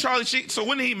 You think Charlie Sheen? So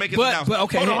when did he make his announcement? But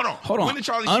okay, hold on. When did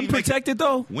Charlie Sheen unprotected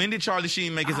though? When did Charlie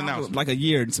Sheen make his announcement? Like a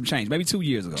year and some change, maybe 2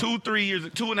 years ago. 2-3 years,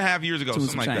 2.5 years ago,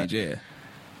 something like that. Yeah.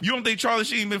 You don't think Charlie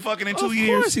Sheen been fucking in 2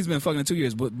 years? Of course he's been fucking in 2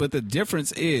 years, but the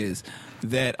difference is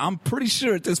that I'm pretty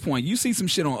sure at this point you see some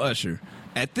shit on Usher.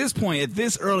 At this point, at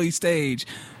this early stage,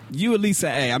 you at least say,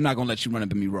 "Hey, I'm not gonna let you run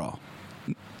up in me raw."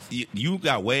 You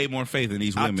got way more faith in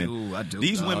these women. I do.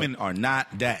 These women are not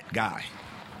that guy.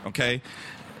 Okay,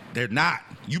 they're not.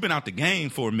 You've been out the game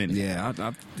for a minute. Yeah,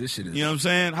 this shit is. You know what I'm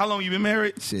saying? How long you been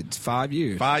married? Shit, 5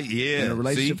 years. 5 years. In a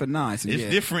relationship for 9. So it's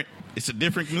different. It's a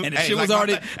different. And she was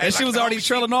already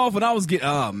trailing off when I was getting.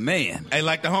 Oh man. Hey,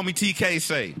 like the homie TK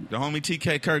say, the homie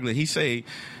TK Kirkland, he say,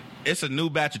 it's a new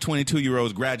batch of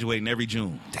 22-year-olds graduating every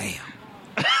June. Damn.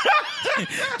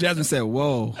 Jasmine said,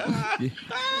 "Whoa,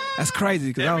 that's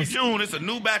crazy." Every June, it's a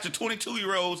new batch of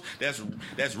 22-year-olds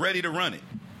that's ready to run it.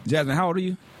 Jasmine, how old are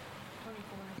you?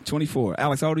 24.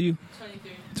 Alex, how old are you?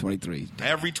 23.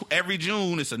 23. Every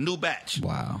June, it's a new batch.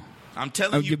 Wow. I'm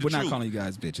telling you the We're truth. not calling you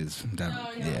guys bitches.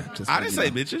 I didn't say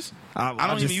bitches. I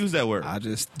don't even use that word. I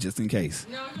just in case.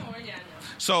 No, yeah, no.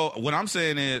 So what I'm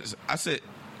saying is, I said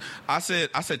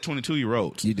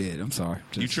 22-year-olds. You did. I'm sorry.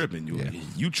 You tripping?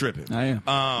 You tripping? I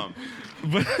am.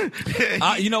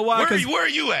 But you know why? Where are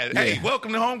you at? Yeah. Hey,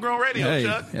 welcome to Homegrown Radio,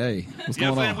 Chuck. Hey, what's you know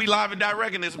going what I'm saying? on? We live and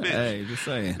direct in this bitch. Hey, just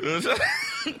saying.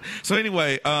 So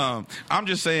anyway, I'm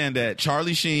just saying that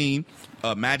Charlie Sheen,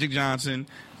 Magic Johnson,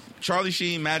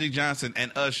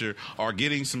 and Usher are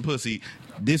getting some pussy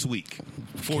this week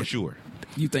for sure.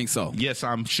 You think so? Yes,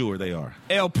 I'm sure they are.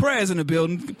 El Prez in the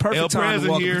building. Perfect time Prez to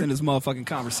walk here. within this motherfucking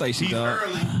conversation, He's dog.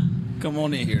 early. Come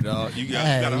on in here, dog. You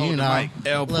gotta hold the mic.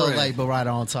 El a little Prez. late, but right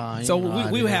on time. So You know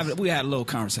how we it had is. a little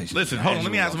conversation. Listen, hold on.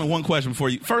 Let me ask him one question before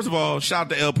you. First of all, shout out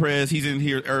to El Prez. He's in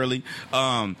here early.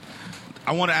 I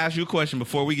want to ask you a question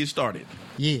before we get started.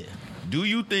 Yeah. Do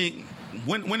you think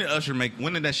when did Usher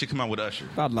when did that shit come out with Usher?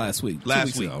 About last week.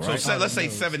 Last 2 week. weeks ago, right? So let's say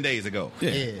 7 days ago.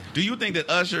 Yeah. Do you think that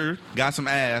Usher got some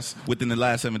ass within the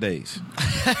last 7 days?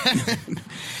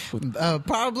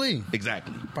 Probably.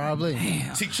 Exactly. Probably.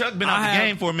 Damn. See, Chuck been out the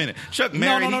game for a minute. Chuck No.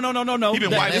 married. No. He been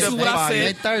This wiped is up what I for They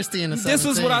said. thirsty in the 17.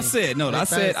 This is what I said. No, They I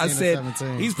said thirsty in the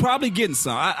 17. he's probably getting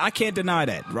some. I can't deny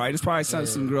that, right? It's probably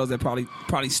some girls that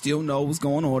probably still know what's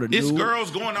going on. It's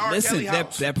girls going to R. Listen, Kelly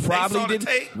house. that They probably saw the did.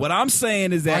 tape. What I'm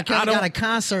saying is R. that Kelly I don't. got a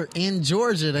concert in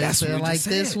Georgia. They That's said what we like just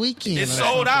this said. weekend. It's or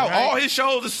sold something, out. right? All his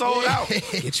shows are sold out.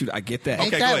 I get that. Ain't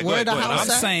Okay, that go where ahead. the Go ahead. house What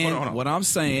I'm at? saying, Hold on. what I'm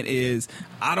saying is,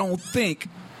 I don't think,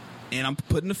 and I'm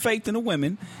putting the faith in the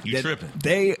women, You that tripping.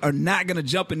 they are not going to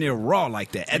jump in there raw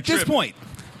like that. At this tripping. point,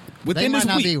 They within might this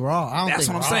not week, be raw. I don't that's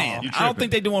think what I'm raw. saying. You I don't tripping.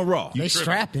 think they doing raw. They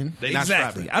strapping. They not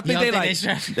Exactly. strapping. I think You they don't like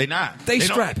strapping? They not. They don't-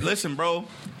 strapping. Listen, bro.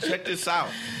 Check this out.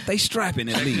 they strapping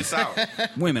at Check least. this out.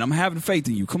 Women, I'm having faith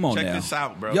in you. Come on Check now. this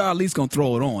out, bro. Y'all at least gonna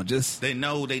throw it on. Just They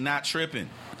know they not tripping.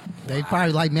 They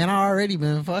probably like, man, I already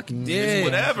been fucking. It's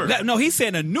whatever. No, he's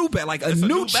saying a new batch, like a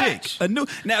new chick. Batch.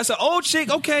 Now it's an old chick.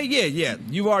 Okay, yeah.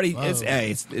 You've already,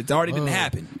 it's already didn't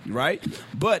happen, right?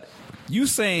 But you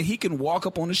saying he can walk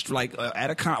up on the street, like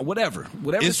at a whatever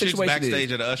it's the situation backstage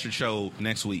is. at the Usher show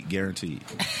next week, guaranteed.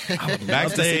 I would love to see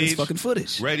Backstage, this fucking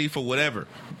footage. ready for whatever.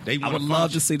 They I would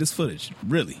love to see this footage.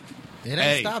 Really. It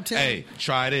ain't stopped him. Hey,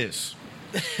 try this.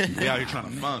 We out here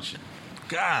trying to function.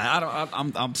 God,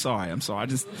 I'm sorry.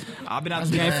 I've been out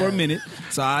the game for a minute,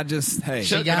 so I just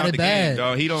She got it bad.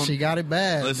 Dog. He don't. She got it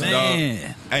bad. Listen,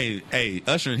 Man. dog. Hey,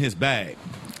 Usher in his bag.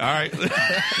 All right,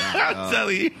 I'm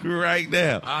telling you right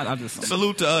now. I just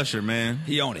Salute to Usher, man.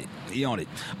 He owned it. All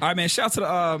right, man. Shout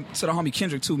out to the homie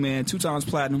Kendrick too, man. 2 times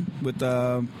platinum with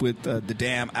the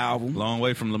damn album. Long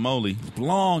way from Lamoli.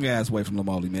 Long ass way from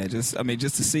Lamoli, man. Just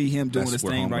to see him doing That's this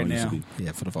where thing Homegrown right used now. to be.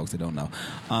 Yeah, for the folks that don't know,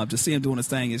 to see him doing this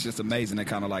thing is just amazing. To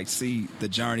kind of like see the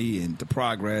journey and the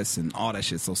progress and all that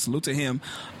shit. So salute to him.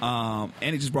 And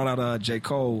he just brought out J.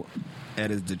 Cole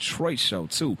at his Detroit show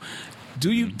too.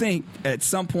 Do you think at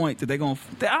some point that I don't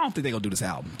think they're gonna do this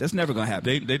album. That's never gonna happen.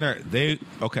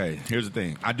 Okay, here's the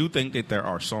thing. I do think that there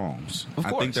are songs. Of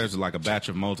course. I think there's like a batch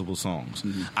of multiple songs.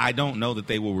 Mm-hmm. I don't know that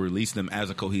they will release them as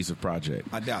a cohesive project.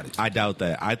 I doubt it. I doubt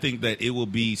that. I think that it will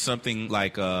be something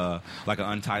like an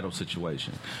Untitled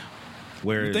situation.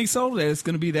 Where You think so? That it's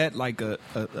going to be that like a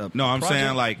no, I'm project?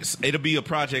 saying like it'll be a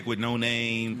project with no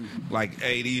name. Like,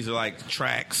 hey, these are like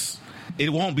tracks. It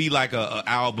won't be like a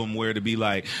album where to be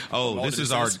like, this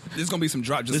is our. There's gonna be some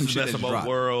drop. Just This some is shit best that of both drop.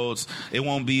 worlds. It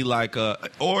won't be like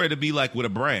or it'll be like with a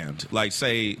brand. Like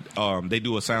say they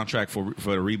do a soundtrack for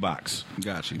the Reeboks.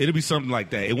 Got you. It'll be something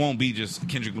like that. It won't be just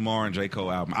Kendrick Lamar and J.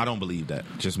 Cole album. I don't believe that.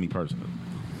 Just me personally.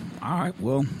 All right,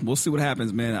 well, we'll see what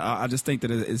happens, man. I just think that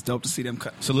it's dope to see them.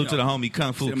 Salute to the homie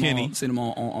Kung Fu Kenny. See them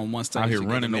on one stage. Out here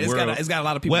running the world. It's got a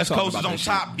lot of people. West talking Coast is about on that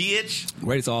top, bitch.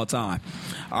 Greatest all time.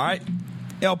 All right,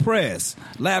 El Prez,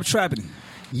 Labtrappin.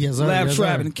 Yes, sir.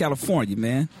 Labtrappin in California,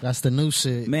 man. That's the new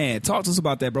shit. Man, talk to us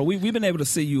about that, bro. We've been able to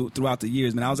see you throughout the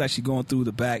years, man. I was actually going through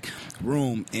the back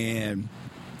room and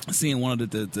seeing one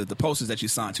of the posters that you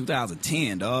signed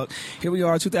 2010, dog. Here we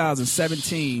are,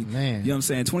 2017. Man. You know what I'm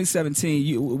saying?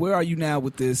 2017. Where are you now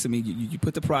with this? I mean, you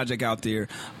put the project out there.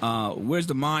 Where's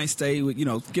the mind stay?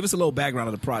 Give us a little background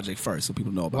of the project first so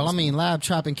people know about it. Well, I mean,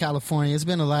 Labtrappin California, it's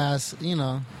been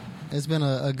it's been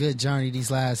a good journey these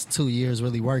last 2 years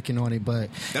really working on it. But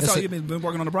that's how you've been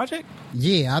working on the project?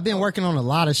 Yeah, I've been working on a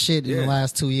lot of shit in the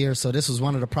last 2 years. So this was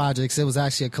one of the projects. It was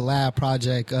actually a collab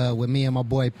project with me and my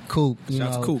boy Coop. Shout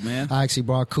out to Coop, man. I actually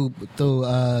brought Coop through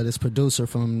this producer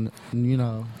from,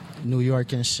 New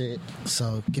York and shit.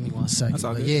 So give me 1 second. That's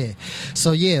all good.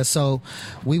 Yeah. So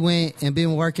we went and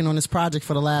been working on this project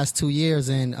for the last 2 years,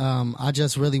 and I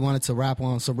just really wanted to rap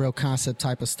on some real concept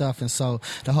type of stuff. And so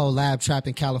the whole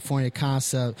Labtrappin California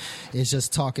concept is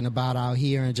just talking about out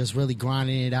here and just really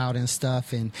grinding it out and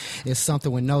stuff. And it's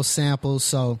something with no samples,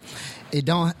 so it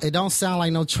don't sound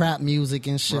like no trap music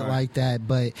and shit like that,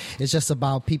 but it's just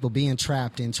about people being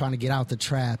trapped and trying to get out the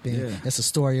trap. And it's a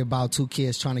story about 2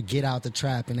 kids trying to get out the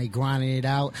trap, and they grinding it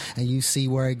out, and you see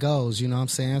where it goes. You know what I'm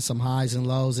saying? Some highs and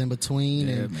lows in between,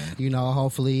 and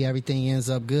hopefully everything ends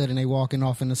up good and they walking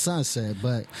off in the sunset.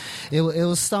 But it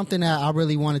was something that I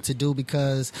really wanted to do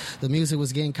because the music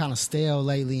was getting kind of stale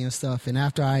lately and stuff. And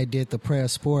after I did the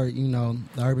Prez Sport, the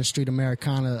Urban Street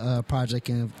Americana project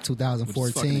in 2014,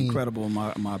 which is fucking incredible in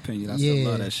my opinion. I still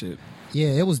love that shit. Yeah,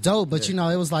 it was dope, but it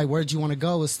was like, where'd you want to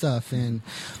go with stuff? And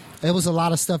it was a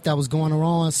lot of stuff that was going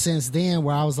on since then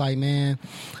where I was like, man,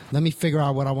 let me figure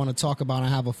out what I want to talk about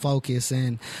and have a focus.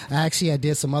 And I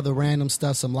did some other random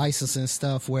stuff, some licensing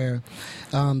stuff where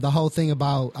the whole thing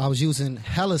about I was using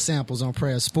hella samples on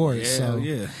Prez Sports.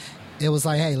 It was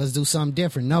like, hey, let's do something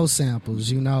different. No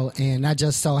samples, and that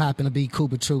just so happened to be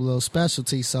CoopaTroop little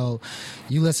specialty. So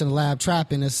you listen to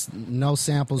Labtrappin, it's no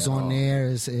samples on there.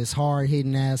 It's hard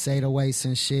hitting ass 808s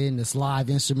and shit, and it's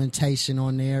live instrumentation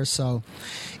on there. So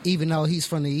even though he's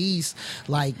from the East,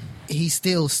 like he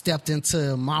still stepped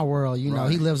into my world.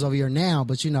 He lives over here now,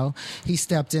 but he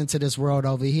stepped into this world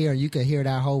over here. You could hear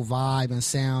that whole vibe and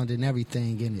sound and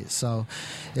everything in it. So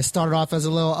it started off as a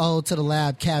little ode to the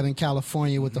Lab Cabin,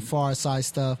 California, with the Far Side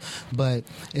stuff, but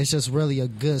it's just really a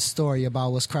good story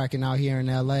about what's cracking out here in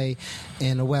LA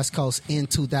and the West Coast in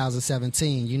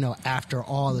 2017, after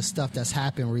all the stuff that's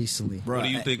happened recently. What do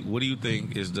you think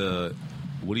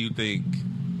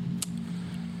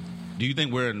do you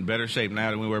think we're in better shape now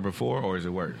than we were before, or is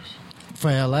it worse?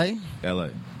 For LA? LA.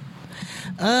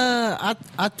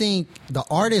 I think the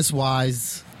artist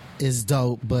wise is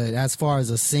dope, but as far as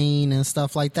a scene and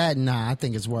stuff like that, nah, I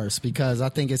think it's worse, because I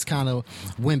think it's kind of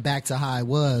went back to how it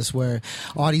was, where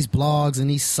all these blogs and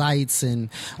these sites and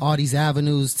all these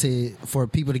avenues for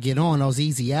people to get on, those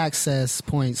easy access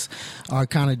points are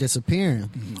kind of disappearing.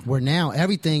 Where now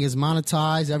everything is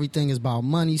monetized, everything is about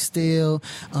money still.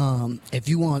 If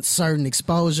you want certain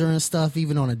exposure and stuff,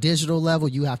 even on a digital level,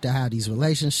 you have to have these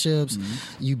relationships.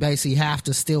 You basically have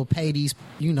to still pay these,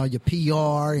 your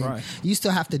PR, and you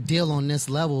still have to deal on this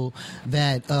level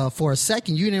that for a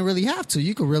second you didn't really have to.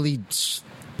 You could really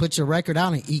put your record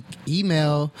out and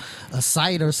email a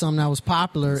site or something that was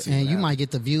popular, and you might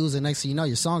get the views, and next thing you know,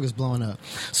 your song is blowing up.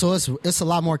 So it's a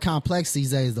lot more complex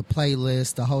these days, the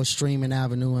playlist, the whole streaming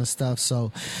avenue and stuff.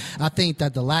 So I think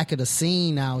that the lack of the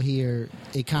scene out here,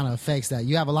 it kind of affects that.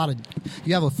 You have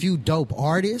a few dope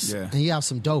artists, and you have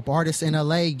some dope artists in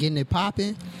LA getting it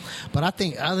popping, but I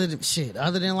think other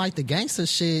than like the gangster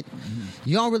shit,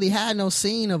 you don't really have no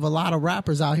scene of a lot of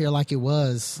rappers out here like it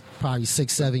was probably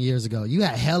 6-7 years ago. You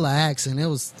had hella acts, and it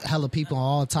was hella people on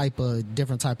all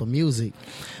different type of music,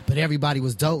 but everybody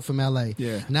was dope from LA.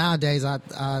 Nowadays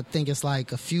I think it's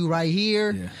like a few right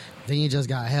here, then you just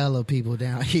got hella people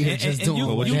down here just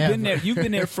doing whatever. You've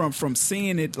been there from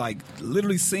seeing it, like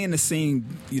literally seeing the scene,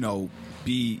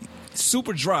 be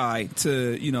super dry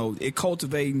to it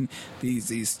cultivating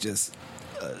these just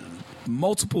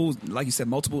multiple, like you said,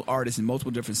 multiple artists and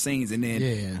multiple different scenes, and then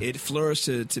it flourished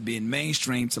to being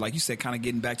mainstream, to, like you said, kind of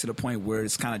getting back to the point where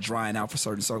it's kind of drying out for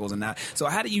certain circles and not. So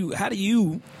how do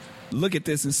you look at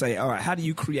this and say, all right, how do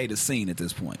you create a scene at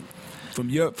this point? From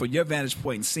your vantage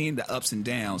point and seeing the ups and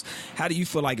downs, how do you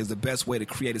feel like is the best way to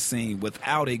create a scene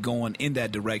without it going in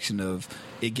that direction of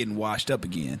it getting washed up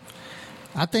again?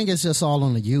 I think it's just all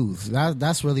on the youth.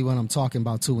 That's really what I'm talking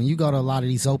about too. When you go to a lot of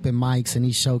these open mics and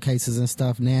these showcases and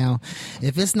stuff now,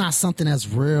 if it's not something that's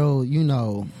real,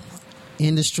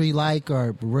 industry like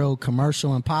or real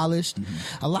commercial and polished,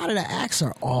 a lot of the acts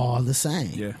are all the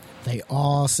same. They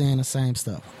all saying the same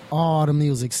stuff. All the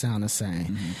music sound the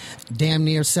same. Damn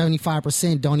near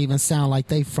 75% don't even sound like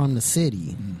they from the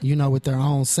city, with their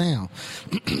own sound.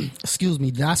 Excuse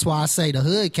me. That's why I say the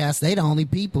hood cats, they the only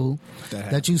people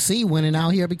that you see winning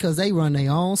out here, because they run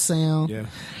their own sound,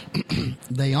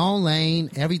 their own lane.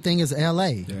 Everything is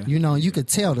LA. You could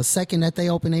tell the second that they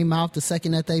open their mouth, the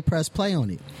second that they press play on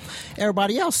it.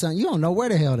 Everybody else, you don't know where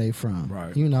the hell they from.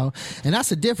 And that's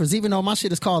the difference. Even though my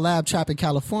shit is called Labtrappin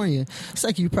California, the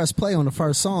second you press play on the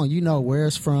first song, you know where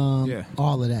it's from,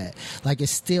 all of that. Like, it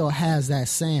still has that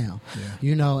sound,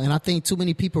 and I think too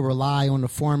many people rely on the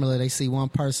formula. They see one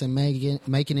person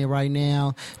making it right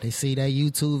now, they see their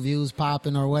YouTube views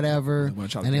popping or whatever,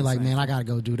 and they're like, man, I gotta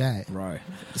go do that.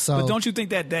 So, but don't you think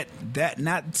that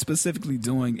not specifically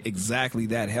doing exactly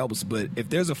that helps, but if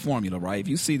there's a formula, right, if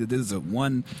you see that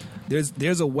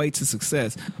there's a way to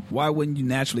success, why wouldn't you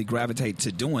naturally gravitate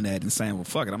to doing that and saying, well,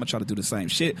 fuck it, I'm gonna try to do the same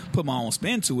shit, put my own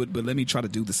spin to it, but let me try to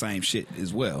do the same shit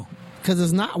as well? Because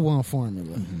it's not one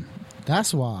formula.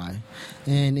 That's why.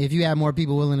 And if you have more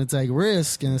people willing to take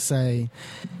risk and say,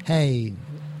 hey,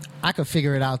 I could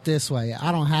figure it out this way,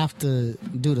 I don't have to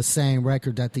do the same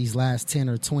record that these last 10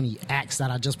 or 20 acts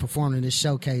that I just performed in this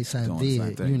showcase have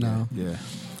did,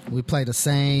 We play the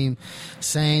same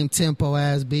tempo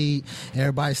as beat.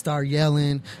 Everybody start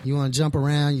yelling. You want to jump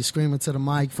around. You screaming to the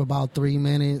mic for about 3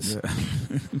 minutes.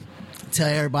 Tell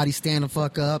everybody stand the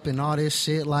fuck up and all this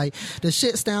shit. Like, the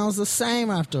shit sounds the same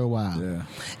after a while.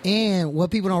 And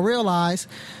what people don't realize,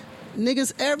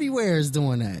 niggas everywhere is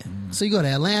doing that. So you go to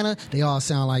Atlanta, they all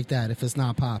sound like that if it's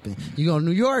not popping. You go to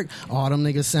New York, all them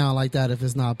niggas sound like that if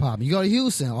it's not popping. You go to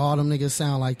Houston, all them niggas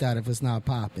sound like that if it's not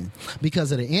popping.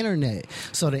 Because of the internet.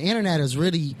 So the internet is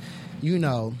really,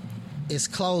 it's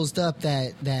closed up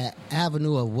that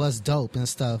avenue of what's dope and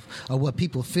stuff, or what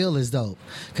people feel is dope,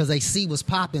 because they see what's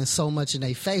popping so much in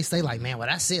their face. They like, man, well,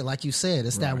 that's it. Like you said,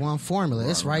 it's that one formula.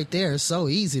 It's right there. It's so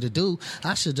easy to do.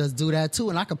 I should just do that too,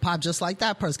 and I could pop just like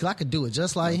that person, because I could do it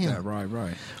just like him.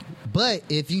 Right. But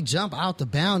if you jump out the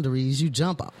boundaries, you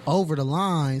jump over the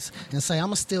lines and say, I'm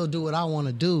gonna still do what I want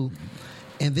to do,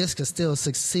 and this could still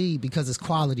succeed because it's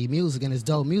quality music and it's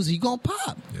dope music, you're going to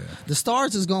pop. The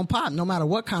stars is going to pop no matter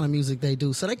what kind of music they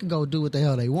do, so they can go do what the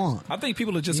hell they want. I think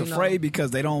people are just afraid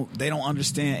because they don't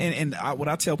understand. And what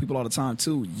I tell people all the time,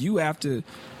 too, you have to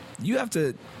you have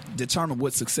to determine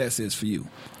what success is for you.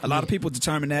 A lot of people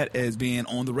determine that as being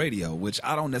on the radio, which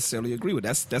I don't necessarily agree with.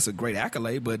 That's a great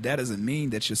accolade, but that doesn't mean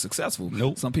that you're successful.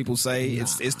 Nope. Some people say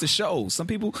it's the show. Some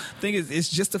people think it's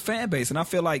just a fan base. And I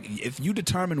feel like if you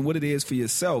determine what it is for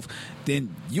yourself,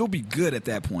 then you'll be good at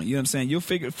that point. You know what I'm saying? You'll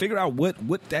figure out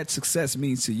what that success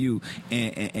means to you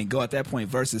and go at that point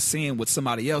versus seeing what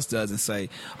somebody else does and say,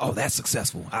 oh, that's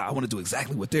successful. I want to do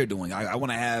exactly what they're doing. I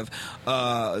want to have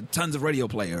tons of radio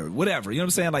play or whatever. You know what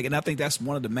I'm saying? Like, and I think that's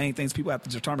one of the main things people have to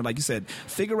determine. Like you said,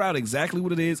 figure out exactly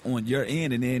what it is on your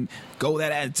end and then go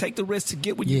that and take the risk to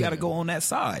get what you got to go on that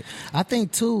side. I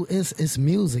think too, it's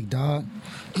music, dog.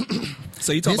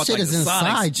 So you talk about this shit like is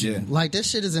inside you. Yeah. Like this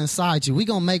shit is inside you. We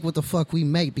gonna make what the fuck we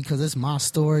make because it's my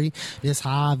story. This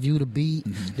how I view the beat.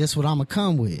 This what I'ma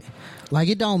come with. Like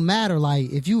it don't matter.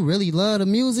 Like if you really love the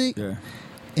music. Yeah.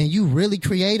 And you really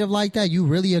creative like that, you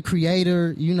really a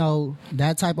creator, you know,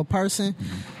 that type of person,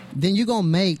 then you gonna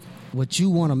make what you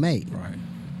want to make. Right.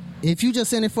 If you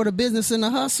just in it for the business and the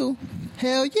hustle,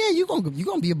 hell yeah, you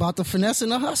gonna be about the finesse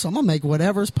and the hustle. I'm gonna make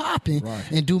whatever's popping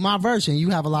and do my version.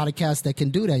 You have a lot of cats that can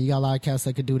do that. You got a lot of cats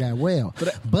that can do that well.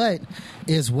 But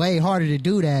it's way harder to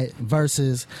do that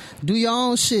versus do your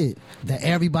own shit that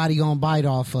everybody gonna bite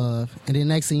off of, and then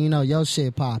next thing you know, your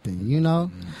shit popping. You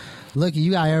know, look, you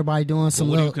got everybody doing some.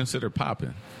 What do you consider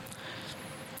popping?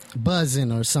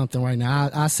 Buzzing or something right now.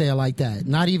 I say it like that.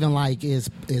 Not even like it's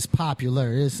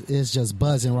popular. It's just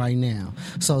buzzing right now.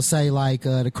 So say like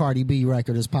the Cardi B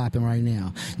record is popping right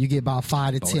now. You get about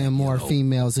 5 to 10 more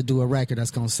females to do a record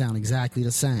that's gonna sound exactly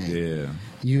the same. Yeah.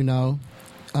 You know.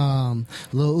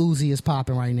 Lil Uzi is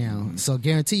popping right now. So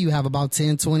guarantee you have about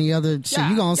 10, 20 other shit.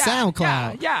 You go on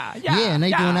SoundCloud. Yeah, and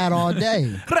they doing that all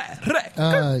day.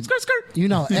 You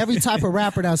know, every type of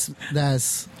rapper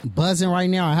that's buzzing right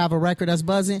now or have a record that's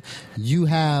buzzing, you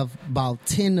have about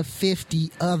 10 to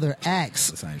 50 other acts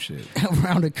the same shit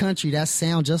around the country that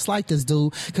sound just like this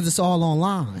dude because it's all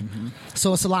online.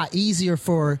 So it's a lot easier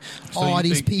for all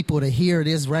these people to hear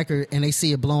this record and they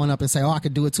see it blowing up and say, oh, I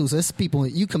could do it too. So it's people,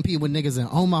 you compete with niggas in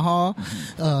Omaha,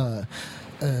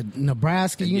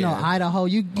 Nebraska, you know, Idaho.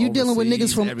 You dealing with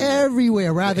niggas from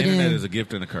everywhere rather the internet than. Is a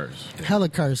gift and a curse. Hella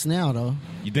curse now though.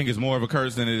 You think it's more of a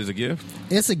curse than it is a gift?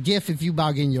 It's a gift if you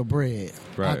about getting your bread.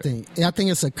 Right. I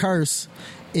think it's a curse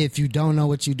if you don't know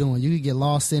what you're doing. You can get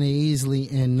lost in it easily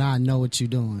and not know what you're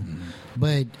doing.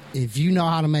 But if you know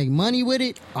how to make money with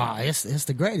it, it's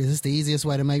the greatest. It's the easiest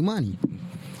way to make money.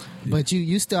 But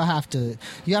you still have to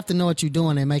know what you're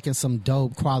doing and making some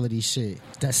dope quality shit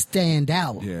that stand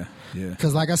out. Yeah.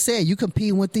 Because like I said, you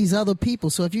competing with these other people.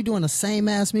 So if you're doing the same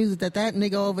ass music that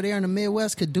nigga over there in the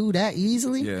Midwest could do that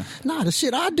easily, the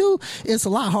shit I do, it's a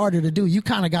lot harder to do. You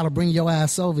kind of got to bring your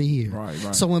ass over here.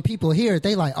 Right. So when people hear it,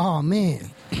 they like, oh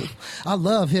man, I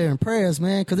love hearing Prez,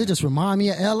 man, because it just remind me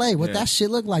of L.A. What that shit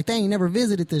look like. They ain't never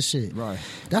visited this shit. Right.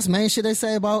 That's main shit they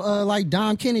say about like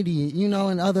Dom Kennedy, you know,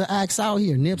 and other acts out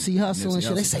here, Nipsey Hussle and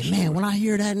shit. They say, man, when I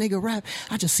hear that nigga rap,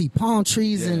 I just see palm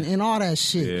trees and all that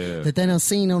shit that they done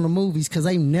seen on the movies because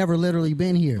they've never literally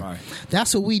been here. Right.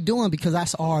 That's what we doing because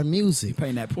that's our music.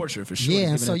 Painting that portrait for sure. Yeah,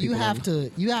 and so you have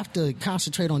to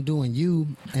concentrate on doing you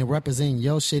and representing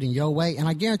your shit in your way, and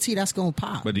I guarantee that's gonna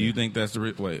pop. But do you think that's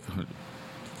the wait?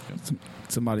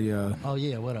 Somebody. Oh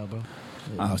yeah, what up, bro?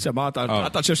 I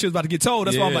thought your shit was about to get told.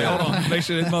 That's why I'm like, hold on, make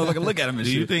sure this motherfucker look at him. And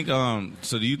do you think?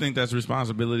 So do you think that's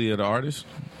responsibility of the artist?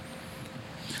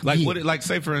 Like what? Like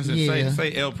say for instance,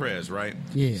 say El Prez, right?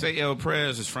 Yeah. Say El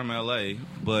Prez is from L.A.,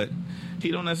 but he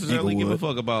don't necessarily give a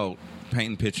fuck about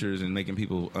painting pictures and making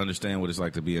people understand what it's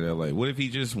like to be in L.A. What if he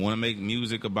just want to make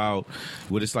music about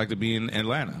what it's like to be in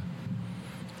Atlanta?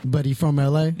 But he from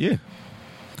L.A.? Yeah.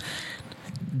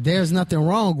 There's nothing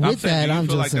wrong with that. Do you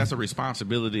feel like that's a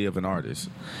responsibility of an artist?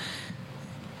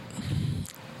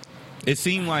 It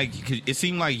seemed like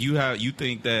you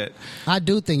think that. I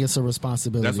do think it's a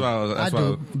responsibility. That's why I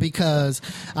do because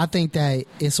I think that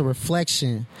it's a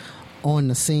reflection on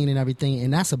the scene and everything,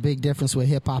 and that's a big difference with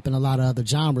hip hop and a lot of other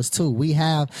genres too.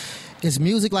 It's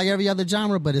music like every other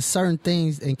genre, but it's certain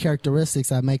things and characteristics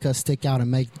that make us stick out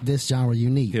and make this genre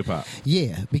unique. Hip hop,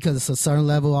 yeah, because it's a certain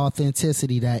level of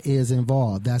authenticity that is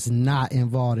involved that's not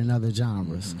involved in other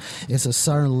genres. It's a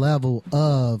certain level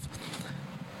of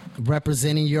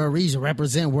representing your region,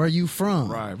 represent where you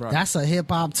from. Right. That's a hip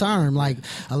hop term. Like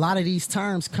a lot of these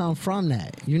terms come from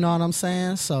that. You know what I'm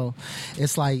saying? So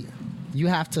it's like you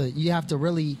have to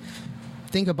really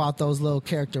think about those little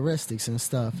characteristics and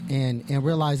stuff and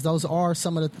realize those are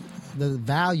some of the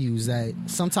values that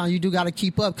sometimes you do got to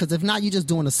keep up, because if not, you just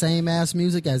doing the same ass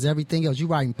music as everything else. You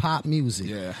writing pop music.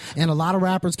 Yeah. And a lot of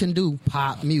rappers can do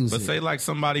pop music. But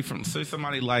say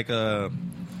somebody like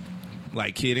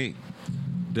Like Kid Ink.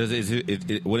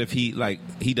 What if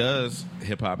he does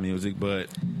hip hop music, but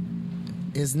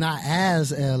it's not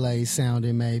as LA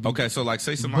sounding, maybe. Okay, so like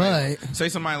say somebody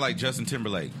like Justin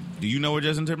Timberlake. Do you know where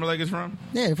Justin Timberlake is from?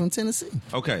 Yeah, from Tennessee.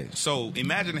 Okay, so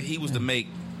imagine if he was to make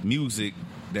music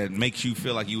that makes you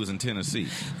feel like you was in Tennessee.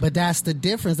 But that's the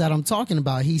difference that I'm talking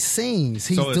about. He sings.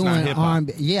 He's so doing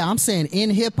R&B. Yeah, I'm saying in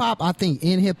hip hop. I think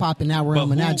in hip hop in that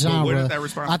realm and that genre,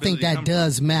 I think that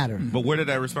does matter. But where did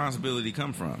that responsibility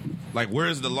come from? Like, where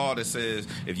is the law that says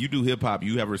if you do hip hop,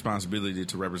 you have a responsibility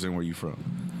to represent where you're from?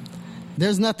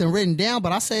 There's nothing written down,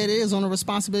 but I say it is on the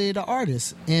responsibility of the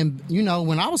artist. And, you know,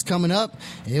 when I was coming up,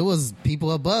 it was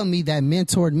people above me that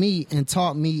mentored me and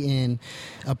taught me and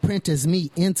apprenticed me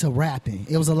into rapping.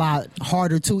 It was a lot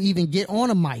harder to even get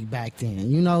on a mic back then,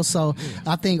 you know? So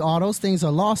I think all those things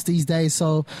are lost these days.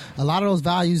 So a lot of those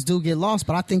values do get lost,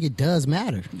 but I think it does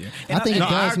matter. Yeah. I think it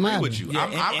does matter. I agree with you.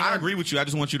 I agree with you. I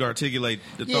just want you to articulate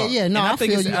the thought. Yeah, no, I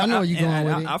feel you. I know where you're going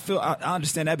with it. I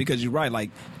understand that because you're right. Like,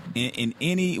 in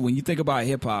any, when you think about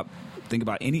hip hop, think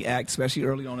about any act, especially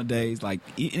early on the days, like,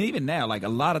 and even now, like a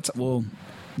lot of well,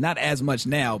 not as much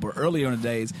now, but earlier in the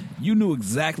days, you knew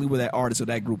exactly where that artist or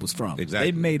that group was from.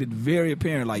 Exactly. They made it very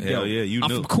apparent, like, hell yeah, I'm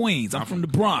from Queens, I'm from the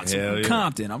Bronx, I'm from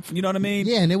Compton, I'm from, you know what I mean?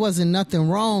 Yeah, and there wasn't nothing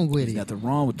wrong with it. Nothing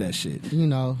wrong with that shit. You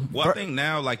know. Well, I think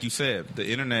now, like you said,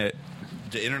 the internet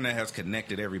has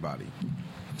connected everybody.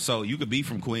 So you could be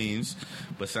from Queens,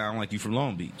 but sound like you from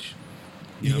Long Beach.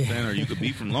 You know what I'm saying? Or you could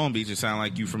be from Long Beach and sound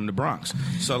like you from the Bronx.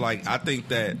 So, like, I think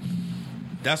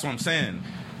that's what I'm saying.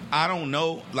 I don't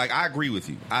know. Like, I agree with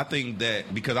you. I think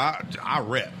that because I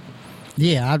rep.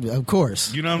 Yeah, of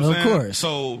course. You know what I'm saying? Of course.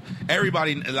 So,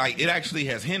 everybody, like, it actually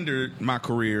has hindered my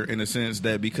career in the sense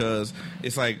that because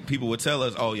it's like people would tell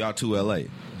us, oh, y'all too LA.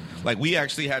 Like, we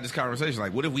actually had this conversation.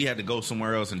 Like, what if we had to go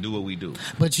somewhere else and do what we do?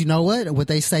 But you know what? Would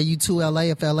they say you too LA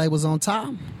if LA was on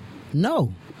top?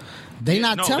 No. They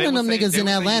not telling them niggas in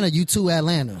Atlanta, you to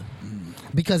Atlanta.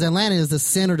 Because Atlanta is the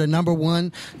center, the number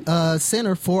one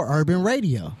center for urban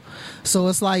radio. So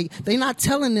it's like, they not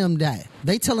telling them that.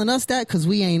 They telling us that because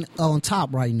we ain't on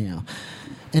top right now.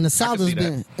 And the South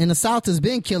has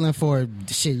been killing for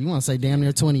shit. You want to say damn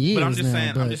near 20 years. But I'm just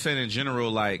now, I'm just saying in general,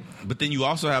 like. But then you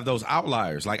also have those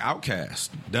outliers like Outkast,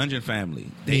 Dungeon Family.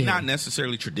 They not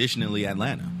necessarily traditionally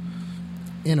Atlanta.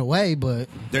 In a way, but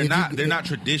they're not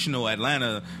traditional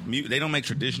Atlanta. They don't make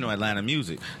traditional Atlanta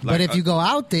music. Like, but if you go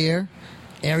out there,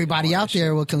 everybody out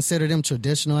there will consider them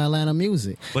traditional Atlanta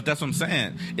music. But that's what I'm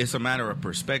saying. It's a matter of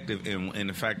perspective and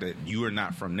the fact that you are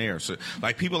not from there. So,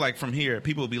 like, people like from here,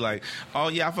 people will be like, "Oh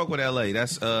yeah, I fuck with LA.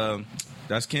 That's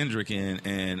Kendrick and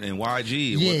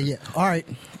YG." Yeah. All right,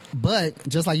 but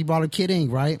just like you brought up Kid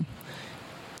Ink, right?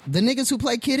 The niggas who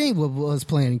play Kid Ink was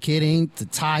playing Kid Ink, the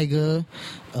Tyga,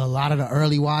 a lot of the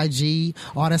early YG,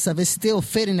 all that stuff. It's still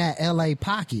fit in that LA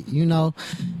pocket, you know.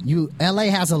 LA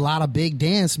has a lot of big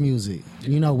dance music,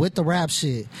 you know, with the rap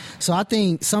shit. So I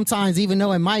think sometimes, even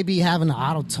though it might be having the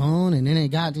auto tune and then it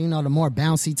got, you know, the more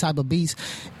bouncy type of beats,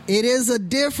 it is a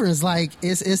difference. Like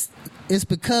it's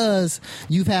because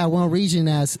you've had one region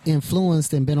that's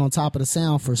influenced and been on top of the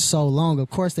sound for so long. Of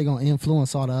course, they're going to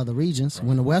influence all the other regions. Right.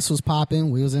 When the West was popping,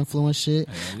 we was influencing shit.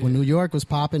 Yeah. When New York was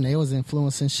popping, they was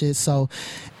influencing shit. So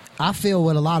I feel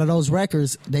with a lot of those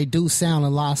records, they do sound a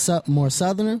lot more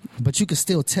Southerner, but you can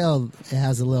still tell it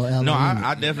has a little LA. No,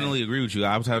 I definitely agree with you.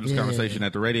 I was having this conversation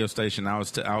at the radio station. I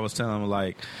was telling them,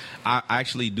 like, I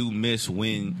actually do miss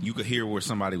when you could hear where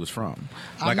somebody was from.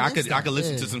 Like, I could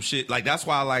listen to some shit. Like, that's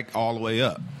why I like All the Way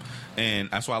Up. And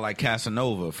that's why I like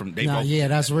Casanova from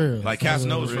that's real. Like,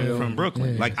 Casanova's from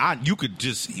Brooklyn. Yeah. Like,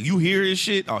 you hear his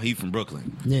shit, oh, he from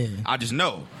Brooklyn. Yeah. I just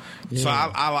know. Yeah. So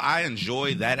I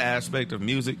enjoy that aspect of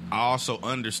music. I also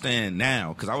understand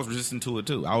now, because I was resistant to it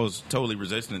too. I was totally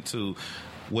resistant to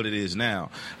what it is now.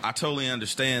 I totally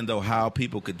understand, though, how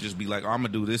people could just be like, oh, I'm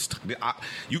going to do this.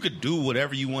 You could do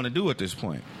whatever you want to do at this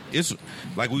point. It's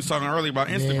like we was talking earlier about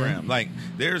Instagram. Yeah. Like,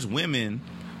 there's women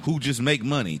who just make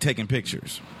money taking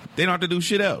pictures. They don't have to do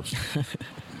shit else.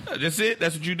 That's it.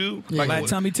 That's what you do. Yeah. Like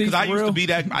tummy teeth. Because I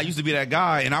used to be that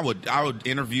guy, and I would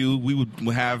interview. We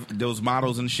would have those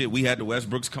models and shit. We had the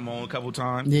Westbrooks come on a couple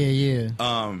times. Yeah.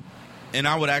 And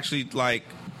I would actually like,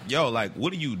 yo, like,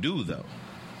 what do you do though?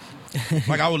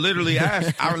 Like, I would literally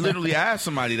ask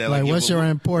somebody that, like, what's your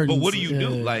importance? But what do you do?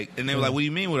 Like, and they were like, what do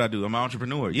you mean what I do? I'm an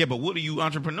entrepreneur. Yeah, but what are you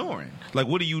entrepreneuring? Like,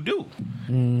 what do you do?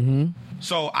 Mm-hmm.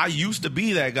 So I used to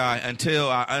be that guy until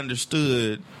I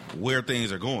understood where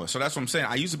things are going. So that's what I'm saying.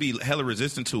 I used to be hella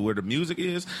resistant to where the music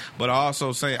is, but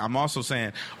I'm also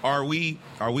saying, are we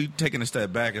taking a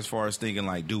step back as far as thinking,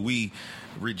 like, do we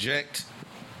reject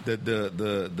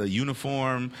the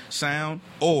uniform sound,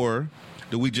 or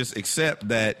do we just accept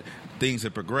that things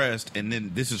have progressed and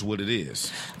then this is what it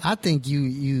is? I think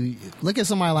you look at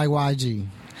somebody like YG.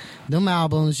 Them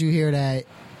albums, you hear that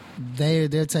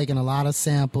they're taking a lot of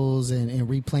samples and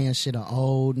replaying shit of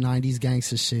old 90s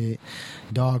gangster shit,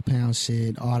 Dog Pound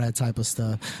shit, all that type of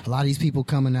stuff. A lot of these people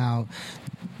coming out,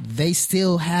 they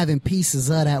still having pieces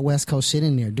of that West Coast shit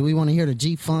in there. Do we want to hear the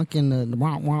G-Funk and the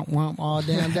womp, womp, womp all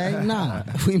damn day? Nah,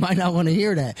 we might not want to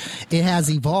hear that. It has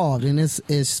evolved, and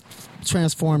it's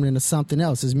transformed into something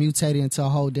else. It's mutated into a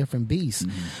whole different beast.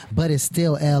 But it's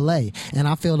still L.A. And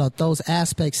I feel that those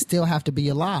aspects still have to be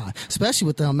alive, especially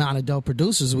with the amount of dope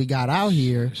producers we got out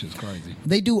here. This is crazy.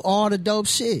 They do all the dope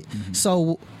shit.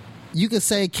 So you could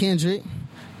say Kendrick,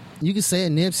 you could say a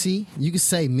Nipsey, you could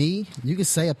say me, you could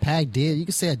say a Pac Did, you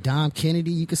could say a Dom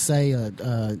Kennedy, you could say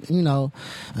a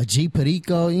G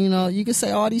Perico, you could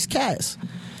say all these cats.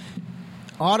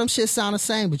 All them shit sound the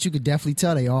same, but you could definitely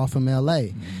tell they all from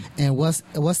L.A. And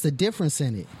what's the difference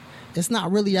in it? It's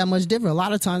not really that much different. A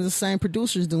lot of times it's the same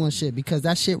producers doing shit because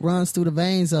that shit runs through the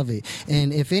veins of it.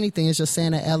 And if anything, it's just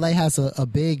saying that L.A. has a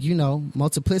big,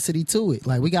 multiplicity to it.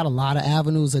 Like, we got a lot of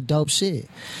avenues of dope shit.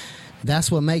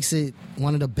 That's what makes it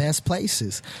one of the best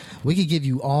places. We could give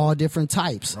you all different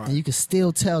types, and you can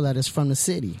still tell that it's from the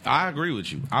city. I agree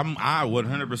with you. I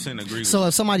 100% agree with you. So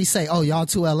if somebody say, oh, y'all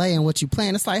to L.A. and what you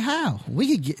playing, it's like, how? We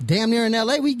could get damn near in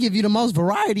L.A., we give you the most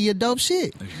variety of dope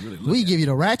shit. We give you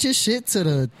the ratchet shit to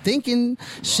the thinking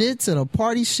shit to the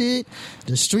party shit,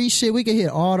 the street shit. We could hit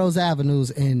all those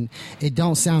avenues, and it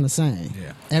don't sound the same.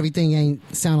 Yeah. Everything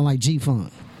ain't sounding like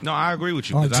G-Funk. No, I agree with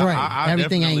you. Or Dre. I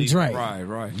Everything ain't Dre.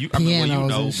 Right.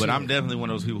 But I'm definitely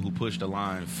one of those people who push the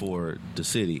line for the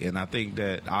city. And I think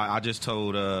that I just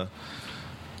told, who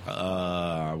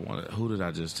did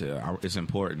I just tell? It's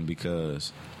important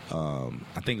because I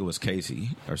think it was Casey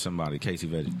or somebody, Casey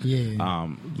Veggie.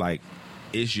 Yeah.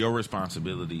 It's your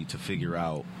responsibility to figure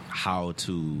out how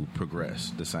to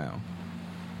progress the sound.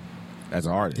 As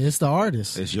an artist, it's the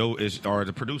artist. Or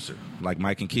the producer, like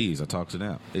Mike and Keys. I talk to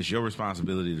them. It's your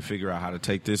responsibility to figure out how to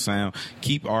take this sound,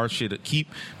 keep our shit,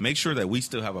 make sure that we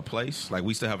still have a place, like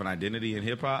we still have an identity in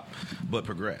hip hop, but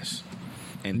progress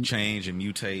and change and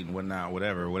mutate and whatnot,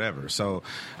 whatever. So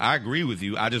I agree with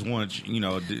you. I just want I'm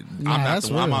not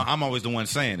the one. I'm always the one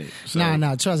saying it. So.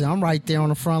 Nah, trust me. I'm right there on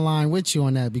the front line with you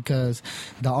on that because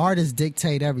the artists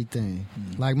dictate everything.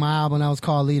 Like my album that was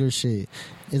called Leadership.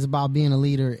 It's about being a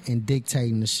leader and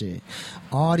dictating the shit.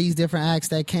 All these different acts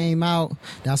that came out,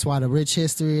 that's why the rich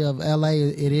history of LA,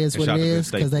 it is what it is.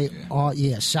 Because they all,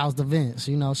 shouts to Vince,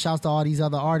 shouts to all these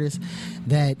other artists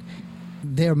that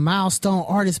they're milestone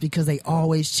artists because they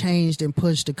always changed and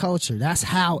pushed the culture. That's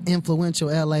how influential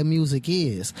LA music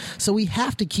is. So we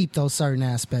have to keep those certain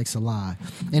aspects alive.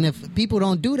 And if people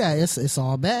don't do that, it's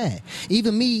all bad.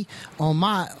 Even me on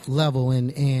my level,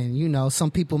 and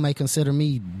some people may consider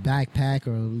me backpack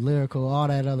or lyrical, all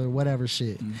that other whatever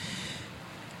shit.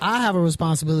 I have a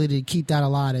responsibility to keep that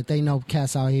alive, that they know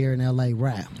cats out here in LA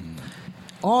rap.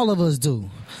 All of us do.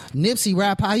 Nipsey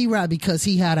rap how he rap because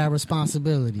he had that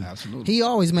responsibility. Absolutely. He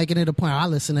always making it a point. I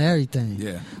listen to everything.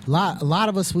 Yeah. A lot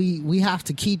of us, we have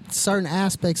to keep certain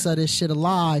aspects of this shit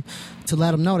alive to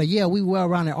let them know that, we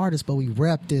well-rounded artists, but we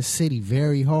rep this city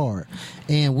very hard.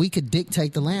 And we could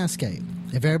dictate the landscape.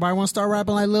 If everybody wants to start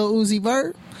rapping like Lil Uzi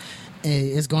Vert,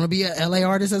 it's going to be an LA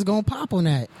artist that's going to pop on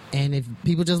that. And if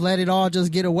people just let it all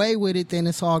just get away with it, then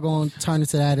it's all going to turn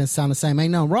into that and sound the same.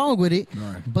 Ain't nothing wrong with it,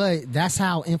 but that's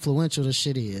how influential the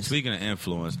shit is. Speaking of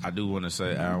influence, I do want to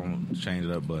say, I don't change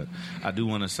it up, but I do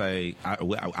want to say,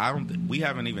 we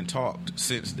haven't even talked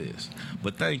since this,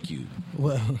 but thank you.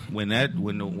 Well,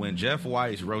 when Jeff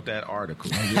Weiss wrote that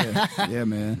article. Yeah,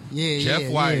 man.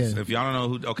 Jeff Weiss, if y'all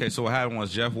don't know so what happened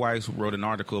was Jeff Weiss wrote an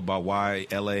article about why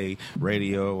LA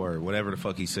radio or whatever the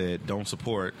fuck he said don't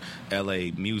support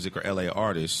LA music or LA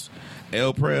artists.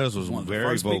 L. Prez was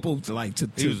very vocal. People to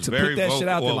he was to very put that vocal. shit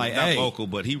out there, not hey. vocal,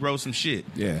 but he wrote some shit.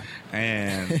 Yeah.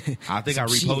 And I think I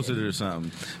reposted it or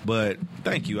something. But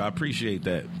thank you. I appreciate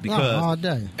that. Because all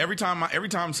day. Every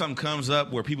time something comes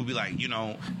up where people be like,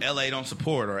 LA don't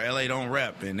support or LA don't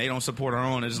rep and they don't support our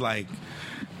own, it's like,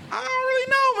 I don't really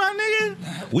know, my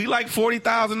nigga. We like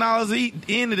 $40,000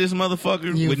 into this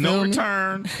motherfucker with no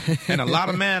return and a lot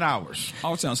of man hours. I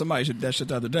was telling somebody that shit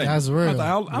the other day. That's real. I was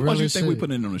like, how much do you think we put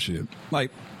in on the shit?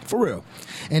 Like, for real.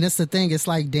 And it's the thing, it's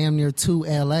like damn near 2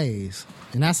 LAs.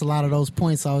 And that's a lot of those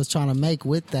points I was trying to make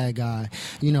with that guy.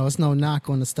 It's no knock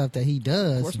on the stuff that he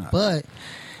does. But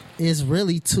it's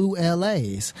really two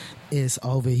LAs. It's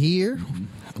over here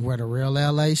where the real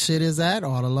LA shit is at,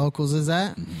 all the locals is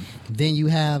at. Then you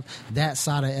have that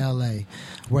side of LA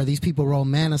where these people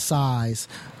romanticize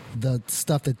the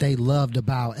stuff that they loved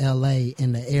about LA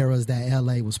in the eras that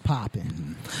LA was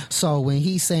popping. So when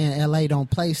he's saying LA don't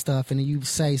play stuff, and then you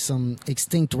say some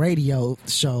extinct radio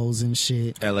shows and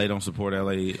shit, LA don't support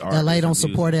LA artists. LA don't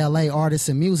support LA artists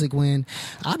and music, when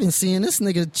I've been seeing this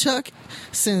nigga Chuck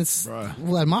since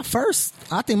my first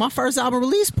album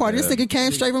release party. This nigga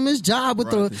came straight from his job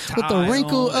with the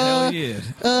wrinkled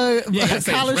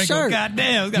collar shirt.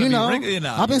 Goddamn, it's you know, wrinkled,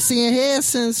 I've been seeing Head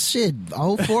since shit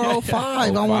 04, 05. I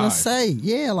want to say,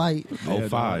 yeah, like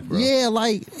 05, bro. Yeah,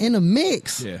 like in the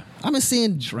mix. Yeah. I've been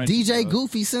seeing DJ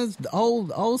Goofy since the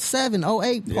old 07,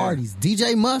 08 parties.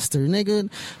 DJ Mustard,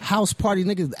 nigga, house party,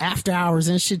 nigga, after hours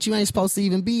and shit you ain't supposed to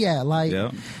even be at. Like,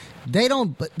 they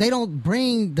don't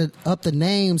bring up the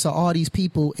names of all these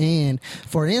people in.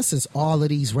 For instance, all of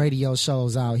these radio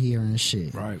shows out here and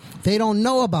shit. Right. They don't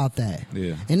know about that.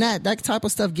 Yeah. And that type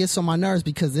of stuff gets on my nerves,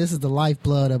 because this is the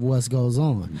lifeblood of what goes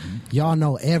on. Y'all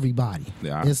know everybody.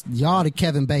 Yeah. It's y'all the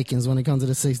Kevin Bacons when it comes to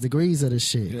the 6 degrees of the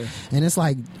shit. Yeah. And it's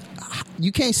like,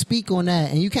 you can't speak on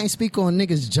that, and you can't speak on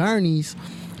niggas' journeys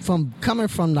from coming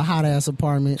from the hot ass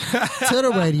apartment to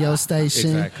the radio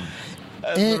station. Exactly.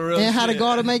 And how to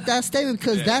go to make that statement,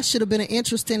 because that should have been an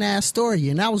interesting ass story,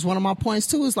 and that was one of my points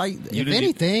too. Is like, if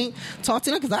anything, talk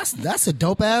to them, because that's a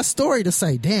dope ass story to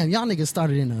say. Damn, y'all niggas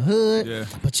started in the hood,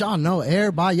 but y'all know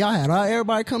everybody. Y'all had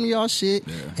everybody come to y'all shit,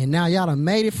 and now y'all done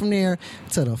made it from there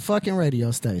to the fucking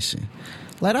radio station.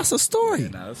 Like, that's a story.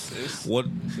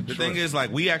 The thing is,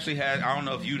 like, we actually had, I don't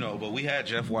know if you know, but we had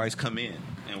Jeff Weiss come in,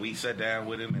 and we sat down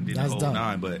with him and did the whole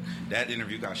nine, but that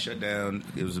interview got shut down.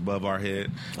 It was above our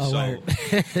head.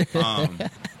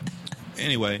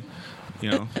 Anyway, you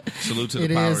know, salute to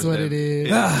the powers. It is what it is.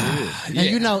 It is. And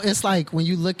you know, it's like when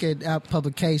you look at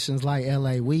publications like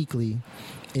LA Weekly,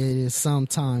 it is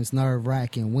sometimes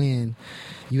nerve-wracking when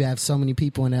you have so many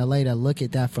people in LA that look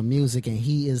at that for music, and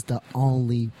he is the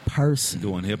only person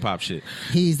doing hip-hop shit.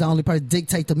 He's the only person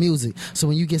dictate the music. So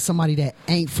when you get somebody that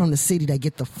ain't from the city that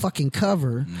get the fucking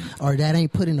cover, or that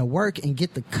ain't put in the work and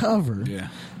get the cover,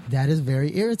 that is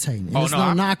very irritating. And it's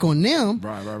no knock on them.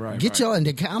 Right. Get your,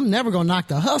 and I'm never gonna knock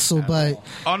the hustle, but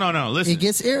listen, it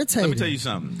gets irritating. Let me tell you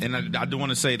something, and I do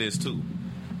want to say this too.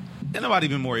 Ain't nobody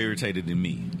been more irritated than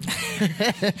me.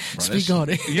 Speak on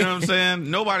it. You know what I'm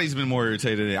saying? Nobody's been more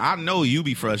irritated than I know you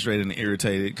be frustrated and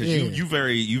irritated, because you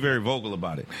very vocal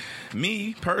about it.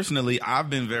 Me personally, I've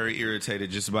been very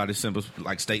irritated just about as simple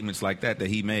like statements like that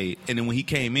he made. And then when he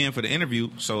came in for the interview,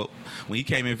 so when he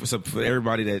came in for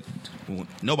everybody that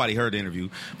nobody heard the interview,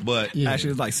 but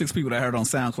actually it was like 6 people that heard on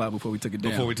SoundCloud before we took it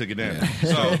down.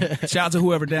 So shout out to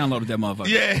whoever downloaded that motherfucker.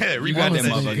 Yeah, you got that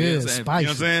motherfucker. You know what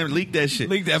I'm saying? Leak that shit.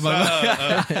 Leak that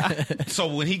motherfucker. So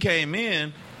when he came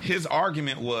in, his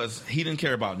argument was he didn't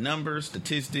care about numbers,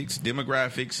 statistics,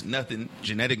 demographics, nothing,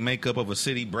 genetic makeup of a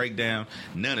city, breakdown,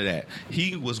 none of that.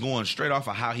 He was going straight off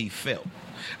of how he felt.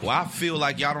 Well, I feel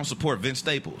like y'all don't support Vince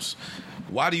Staples.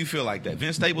 Why do you feel like that?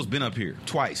 Vince Staples been up here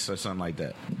twice or something like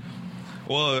that.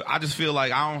 Well, I just feel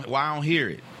like I don't hear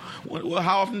it. Well,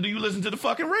 how often do you listen to the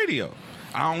fucking radio?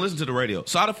 I don't listen to the radio.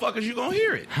 So how the fuck is you gonna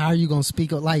hear it? How are you gonna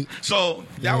speak up? Like, so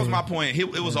that was my point.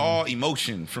 It was all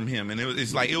emotion from him, and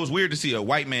it's like it was weird to see a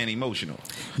white man emotional.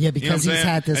 Yeah, because he's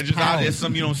had this power. It's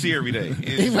something you don't see every day.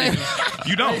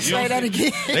 You don't. Say that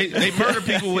again. They murder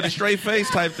people with a straight face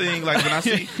type thing. Like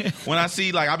when I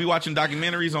see like I'll be watching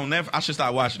documentaries on Netflix. I should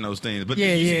start watching those things. But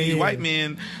these white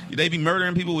men, they be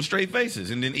murdering people with straight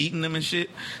faces and then eating them and shit.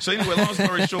 So anyway, long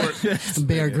story short,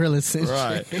 Bear Grylls.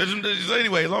 Right. So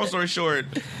anyway, long story short,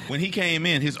 when he came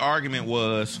in, his argument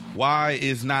was why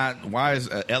is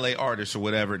a LA artist or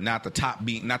whatever not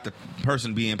the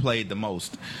person being played the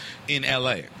most in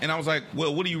LA? And I was like,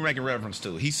 well, what are you making reference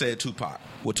to? He said Tupac.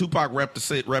 Well, Tupac rep the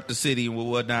city and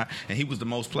whatnot, and he was the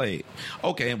most played.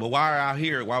 Okay, but why out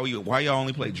here? Why y'all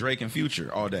only play Drake and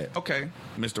Future all day? Okay,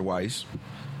 Mr. Weiss,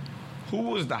 who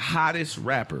was the hottest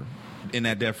rapper in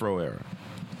that Death Row era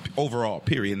overall?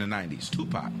 Period in the 90s.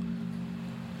 Tupac.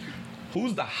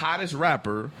 Who's the hottest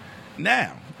rapper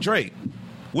now? Drake.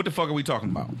 What the fuck are we talking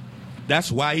about?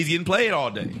 That's why he's getting played all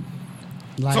day.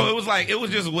 Like, so it was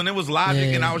just when it was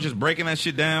Logic and I was just breaking that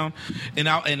shit down,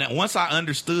 and once I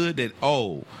understood that,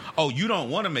 oh, you don't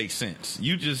want to make sense.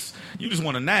 You just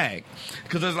want to nag,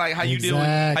 because it's like how you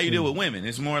deal with women.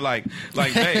 It's more like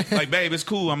babe, it's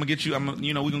cool. I'm gonna get you.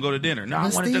 we can go to dinner. No, I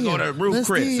wanted to go to Ruth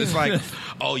Chris. It's like,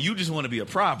 oh, you just want to be a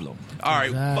problem. All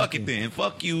right, fuck it then.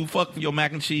 Fuck you. Fuck your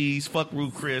mac and cheese. Fuck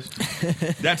Ruth Chris.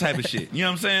 That type of shit. You know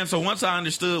what I'm saying? So once I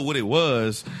understood what it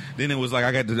was, then it was like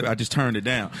I just turned it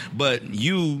down. But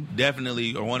you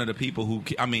definitely are one of the people who,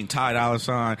 Ty Dolla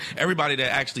 $ign, everybody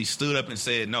that actually stood up and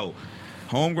said no.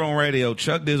 Homegrown Radio,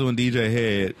 Chuck Dizzle and DJ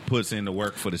Hed puts in the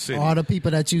work for the city. All the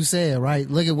people that you said, right?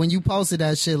 Look at when you posted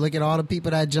that shit. Look at all the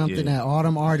people that jumped in that. All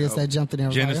them artists that jumped in there.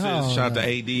 Genesis, like, shout out to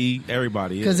AD,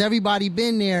 everybody. Because everybody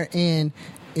been there, and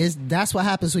that's what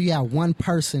happens when you have one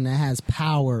person that has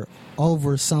power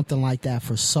over something like that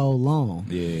for so long.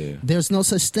 Yeah. There's no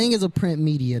such thing as a print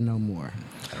media no more.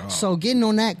 So getting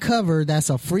on that cover, that's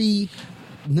a free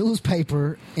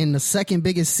newspaper in the second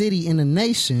biggest city in the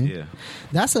nation,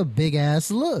 that's a big ass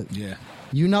look.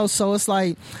 So it's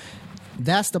like,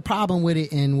 that's the problem with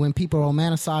it. And when people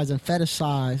romanticize and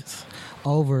fetishize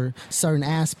over certain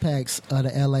aspects of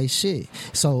the LA shit,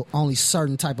 so only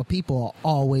certain type of people are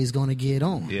always gonna get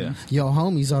on. Your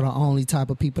homies are the only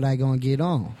type of people that gonna get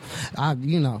on.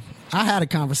 I had a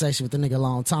conversation with the nigga a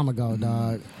long time ago,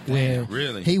 dog. Where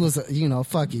really? He was,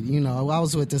 fuck it. I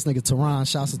was with this nigga Tehran.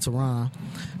 Shouts to Tehran.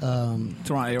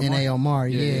 Tehran A. Omar.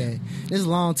 Yeah. This is a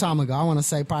long time ago. I want to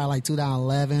say probably like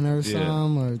 2011 or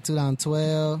something, or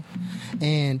 2012.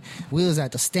 And we was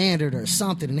at the Standard or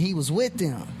something, and he was with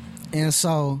them. And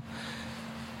so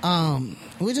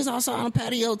we just outside on the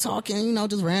patio talking,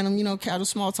 just random, casual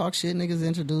small talk shit. Niggas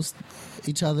introduced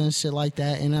each other and shit like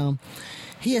that. And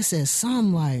he had said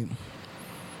something like,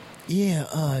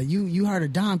 you heard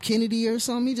of Dom Kennedy or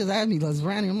something? He just asked me, let's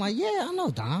random. I'm like, yeah, I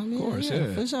know Dom. Of course,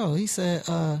 for sure. He said,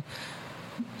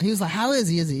 he was like, how is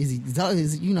he? How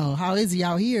is he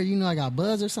out here? I got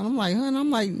buzz or something. I'm like,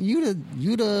 huh?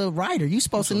 You the writer. You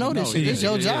supposed to know this shit. It's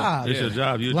your job. It's your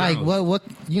job. You're like,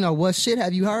 what shit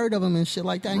have you heard of him and shit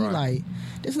like that? And he like,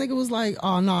 this nigga was like,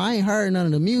 oh no, I ain't heard none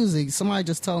of the music. Somebody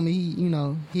just told me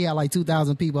he had like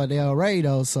 2,000 people at the El Rey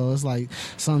though, so it's like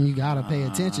something you gotta pay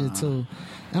attention to.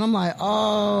 And I'm like,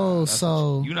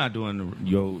 so you're not doing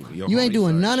your you ain't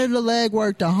doing none of the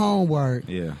legwork, the homework.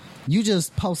 Yeah. You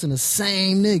just posting the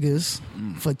same niggas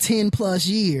for 10 plus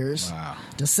years. Wow.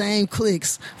 The same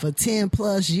clicks for 10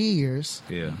 plus years.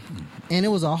 Yeah. And it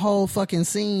was a whole fucking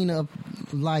scene of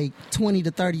like 20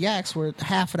 to 30 acts where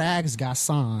half of the acts got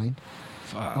signed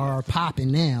or are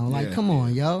popping now. Like, come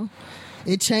on, yo.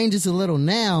 It changes a little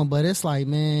now, but it's like,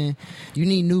 man, you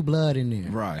need new blood in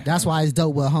there. Right. That's why it's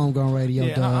dope what Homegrown Radio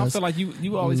does. I feel like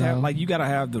you always have, like, you got to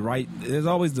have the right, there's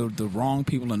always the wrong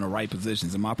people in the right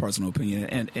positions, in my personal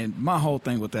opinion. And my whole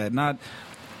thing with that,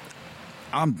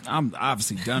 I'm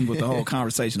obviously done with the whole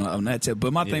conversation on that tip,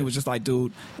 but my thing was just like,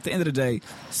 dude, at the end of the day,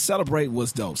 celebrate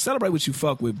what's dope. Celebrate what you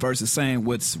fuck with versus saying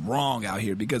what's wrong out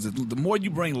here, because the more you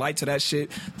bring light to that shit,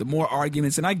 the more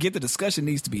arguments, and I get the discussion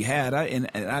needs to be had,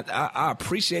 I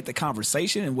appreciate the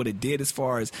conversation and what it did as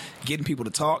far as getting people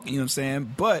to talk, you know what I'm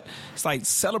saying, but it's like,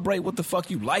 celebrate what the fuck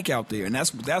you like out there, and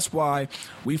that's why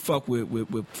we fuck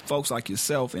with folks like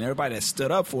yourself and everybody that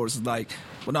stood up for us. Is like,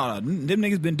 well, no, them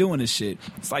niggas been doing this shit.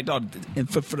 It's like, dog, and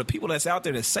for the people that's out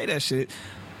there that say that shit,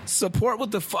 support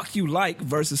what the fuck you like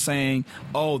versus saying,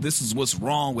 oh, this is what's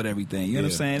wrong with everything. You know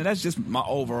what I'm saying? And that's just my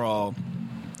overall,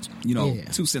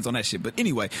 2 cents on that shit. But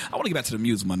anyway, I want to get back to the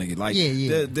music, my nigga. Like,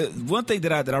 the one thing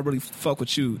that I really fuck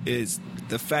with you is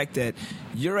the fact that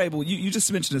you're able, you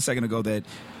just mentioned a second ago that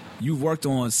you've worked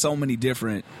on so many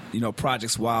different,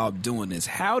 projects while doing this.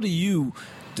 How do you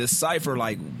decipher,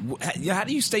 like, how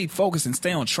do you stay focused and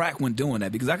stay on track when doing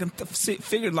that? Because I can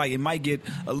figure like it might get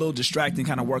a little distracting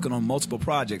kind of working on multiple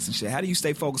projects and shit. How do you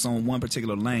stay focused on one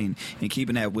particular lane and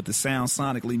keeping that with the sound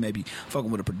sonically, maybe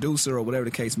fucking with a producer or whatever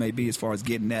the case may be, as far as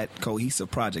getting that cohesive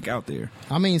project out there?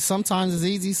 I mean, sometimes it's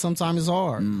easy, sometimes it's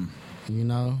hard.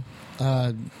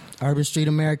 Urban Street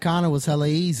Americana was hella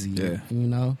easy.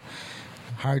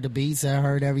 Heard the beats, I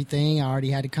heard everything. I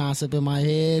already had the concept in my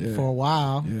head for a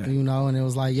while, and it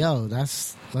was like, yo,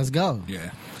 let's go. Yeah.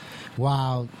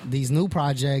 While these new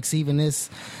projects, even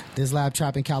this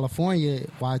LABTRAPPIN California,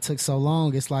 why it took so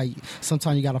long, it's like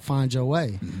sometimes you got to find your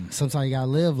way. Sometimes you got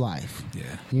to live life. Yeah.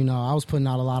 I was putting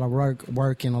out a lot of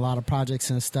work and a lot of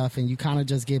projects and stuff, and you kind of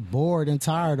just get bored and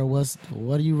tired of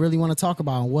what do you really want to talk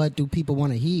about and what do people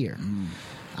want to hear.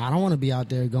 I don't want to be out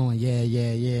there going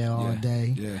all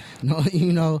day. Yeah. No,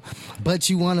 you know, but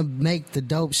you want to make the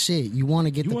dope shit. You want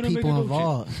to get the people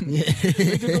involved.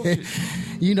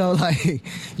 You know, like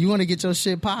you want to get your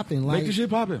shit popping. Like, make your shit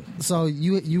popping. So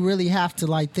you really have to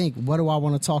like think, what do I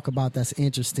want to talk about that's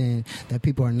interesting that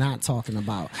people are not talking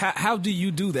about? How do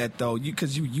you do that though?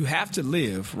 Because you have to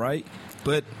live, right?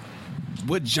 But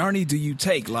what journey do you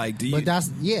take? Like, do you? But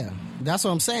that's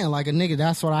what I'm saying. Like a nigga,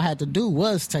 that's what I had to do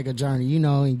was take a journey, you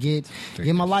know, and get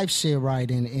my life shit right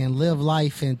and live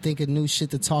life and think of new shit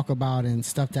to talk about and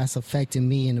stuff that's affecting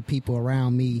me and the people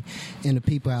around me and the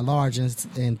people at large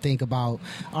and think about,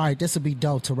 all right, this would be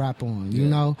dope to rap on, you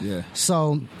know? Yeah.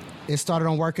 So it started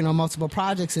on working on multiple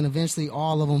projects and eventually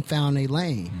all of them found their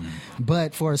lane.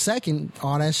 But for a second,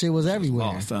 all that shit was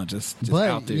everywhere. Oh, son, just but,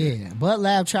 out there. Yeah, but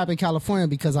Labtrappin California,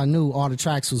 because I knew all the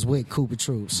tracks was with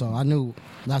CoopaTroop. So I knew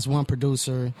that's one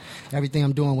producer. Everything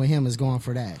I'm doing with him is going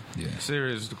for that. Yeah.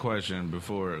 Serious question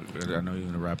before, I know you're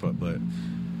going to wrap up, but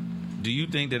do you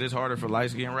think that it's harder for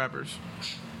light-skinned rappers?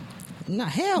 Nah,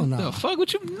 hell no. The fuck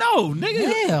would you know,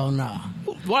 nigga? Hell no.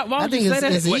 Why would you say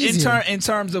that? It's easier. In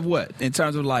terms of what? In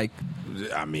terms of like,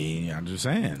 I mean, I'm just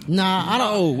saying. Nah, I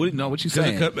don't. What you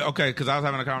saying? Because I was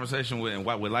having a conversation with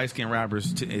light-skinned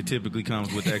rappers, it typically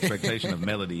comes with the expectation of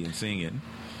melody and singing.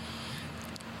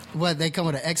 What, they come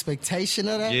with an expectation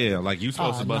of that? Yeah, like you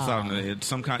supposed to bust out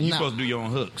some kind. You supposed to do your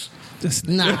own hooks.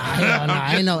 Hell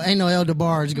nah. Ain't no Elder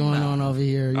Barge going on over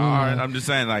here. All right, I'm just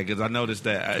saying, like, because I noticed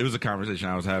that it was a conversation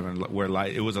I was having where,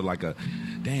 like, it was like a,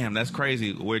 damn, that's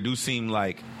crazy. Where it do seem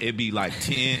like it'd be like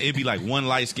one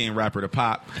light skinned rapper to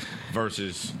pop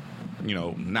versus, you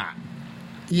know, not.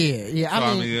 Yeah. So,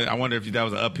 I mean, I wonder if that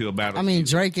was an uphill battle. I mean,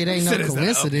 Drake, it ain't no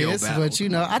coincidence, but you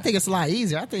know, I think it's a lot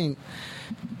easier. I think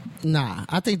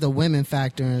the women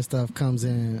factor and stuff comes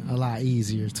in a lot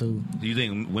easier too. Do you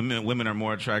think women are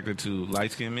more attracted to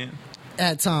light skinned men?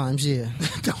 At times, yeah.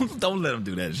 don't let him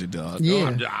do that shit, dog.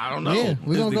 Yeah. I don't know. Yeah,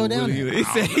 we're gonna go down there.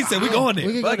 He said we going there.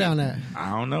 We can go down there. I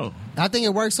don't know. I think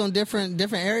it works on different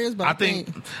areas, but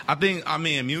I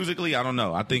mean, musically, I don't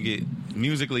know. I think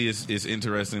musically is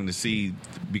interesting to see,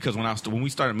 because when we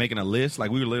started making a list,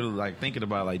 like, we were literally like thinking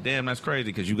about, like, damn, that's crazy,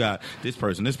 because you got this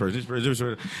person,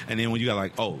 and then when you got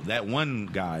like, oh, that one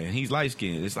guy and he's light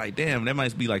skinned, it's like, damn, that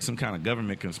might be like some kind of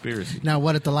government conspiracy. Now,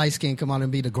 what if the light skin come out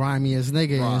and be the grimiest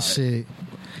nigga and shit?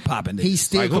 Popping it. He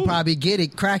still could probably get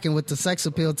it cracking with the sex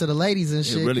appeal to the ladies and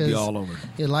shit. It really be all over.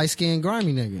 He a light-skinned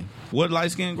grimy nigga. What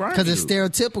light-skinned grimy? Because it's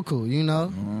stereotypical, you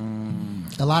know?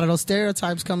 A lot of those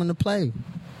stereotypes come into play.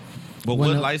 But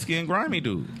what light-skinned grimy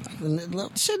do?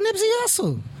 Shit, Nipsey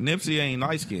Hussle. Nipsey ain't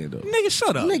light-skinned, though. Nigga,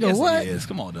 shut up. Nigga, yes, what? He is.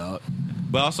 Come on, dog.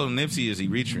 But also, Nipsey is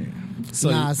Eritrean. So,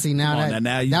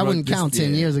 that wouldn't count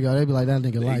 10 years ago. They'd be like, that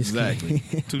nigga light skin.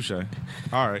 Exactly. Touche.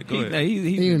 All right, go ahead.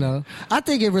 You know, I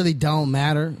think it really don't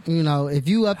matter. You know, if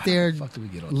you up there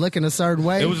looking a certain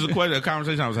way. It was a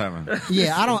conversation I was having.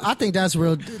 Yeah, I think that's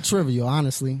real trivial,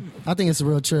 honestly. I think it's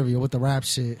real trivial with the rap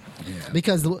shit. Yeah.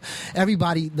 Because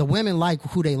the women like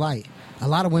who they like. A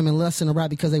lot of women listen to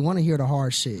rap because they want to hear the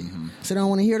hard shit. Mm-hmm. So they don't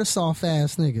want to hear the soft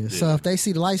ass nigga. Yeah. So if they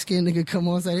see the light skinned nigga come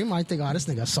on, they might think, oh, this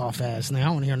nigga soft ass nigga. I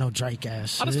don't want to hear no Drake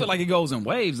ass shit. I just feel like it goes in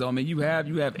waves though. I mean, you have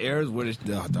eras where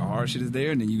the hard shit is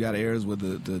there, and then you got eras where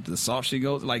the soft shit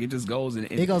goes. Like, it just goes in.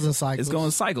 It goes in cycles. It's going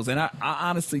in cycles. And I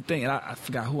honestly think, and I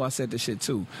forgot who I said this shit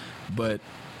to, but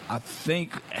I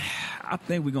think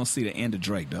we're gonna see the end of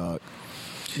Drake, dog.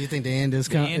 You think the end is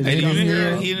coming? Hey,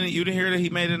 you didn't hear that he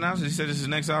made an announcement? He said this is his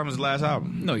next album, his last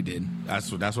album. No, he didn't. That's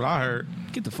what I heard.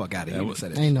 Get the fuck out of here.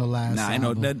 Ain't no last album.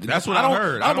 Ain't no, that's what I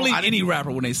heard. I don't believe any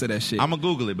rapper when they say that shit. I'm gonna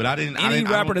Google it, but I didn't. Any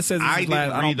rapper that says this is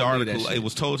last, I didn't read the article. It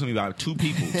was told to me by two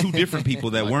different people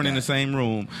that weren't in the same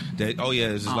room. That this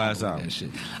is his last album.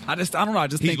 Shit. I don't know. I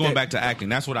just he's think going back to acting.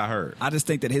 That's what I heard. I just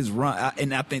think that his run,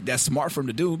 and I think that's smart for him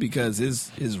to do, because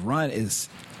his run is,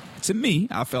 to me,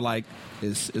 I feel like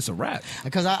it's a rap.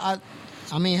 Because I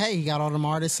mean, hey, you got all them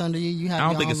artists under you. You have. I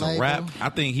don't think it's a rap. I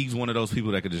think he's one of those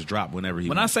people that could just drop whenever he.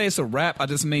 When I say it's a rap, I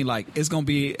just mean like it's gonna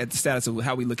be at the status of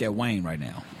how we look at Wayne right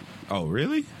now. Oh,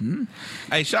 really? Mm-hmm.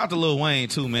 Hey, shout out to Lil Wayne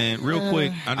too, man. Real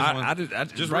quick,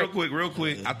 real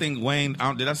quick. I think Wayne.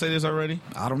 Did I say this already?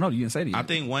 I don't know. You didn't say it. I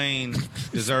think Wayne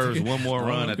deserves one more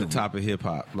run at the top of hip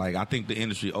hop. Like, I think the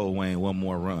industry owed Wayne one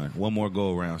more run, one more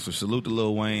go around. So salute to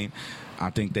Lil Wayne. I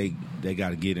think they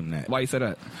got to get him that. Why you say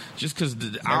that? Just because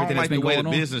I don't like the way the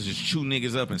business just chew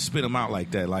niggas up and spit them out like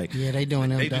that. Like, yeah, they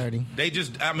doing them dirty. They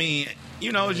just, I mean,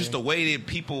 it's just the way that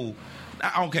people.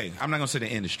 Okay, I'm not gonna say the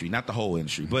industry, not the whole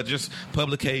industry, but just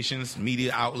publications,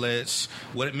 media outlets,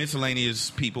 miscellaneous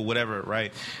people, whatever,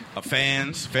 right?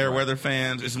 Fans, fair weather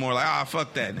fans. It's more like,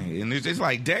 fuck that nigga, and it's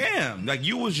like, damn, like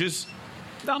you was just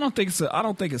I don't think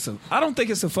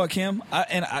it's a fuck him.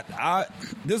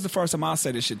 This is the first time I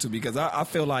say this shit too, because I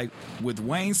feel like with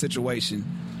Wayne's situation,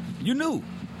 you knew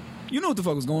what the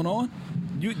fuck was going on.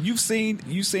 You've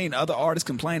seen other artists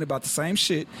complain about the same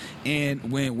shit,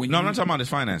 and when no, I'm not talking about his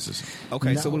finances.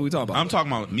 Okay, so what are we talking about? I'm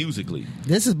talking about musically.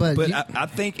 This is I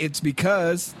think it's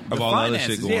because of all the other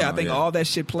shit going on. I think all that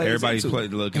shit plays. Everybody's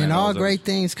looking, and all great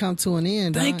things come to an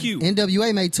end. Thank you.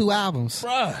 NWA made 2 albums,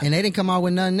 bruh, and they didn't come out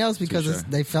with nothing else because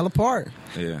they fell apart.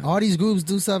 Yeah. All these groups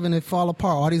do something and fall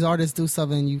apart. All these artists do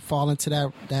something and you fall into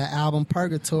that album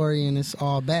purgatory, and it's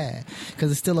all bad because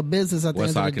it's still a business at the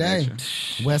end of the day.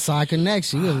 West Side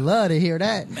Connection. You would love to hear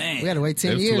that. Man. We had to wait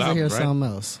 10 years to hear something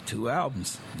else. 2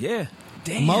 albums. Yeah.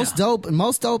 Damn. Most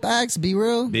dope acts, be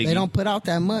real, Biggie. they don't put out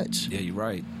that much. Yeah, you're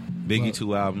right. Biggie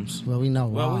 2 albums. Well, we know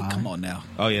why. Come on now.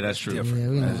 Oh yeah, that's true.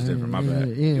 Different. Yeah, that's different. My bad.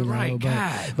 You're right.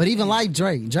 God. But even like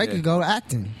Drake could go to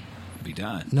acting. Be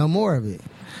done. No more of it.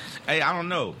 Hey, I don't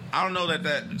know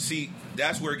that. See,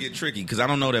 that's where it get tricky because I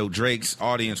don't know that Drake's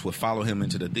audience would follow him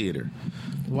into the theater.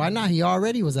 Why not? He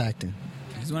already was acting.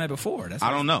 He's doing that before. I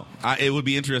don't know. It would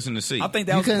be interesting to see. I think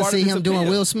that you was couldn't part see of him doing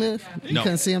appeal. Will Smith. You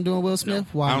couldn't see him doing Will Smith.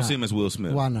 No. Why I don't not? see him as Will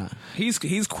Smith. Why not?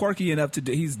 He's quirky enough to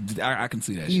do. I can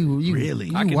see that. You shit.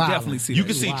 really? I can definitely see. You that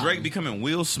can shit. see Drake becoming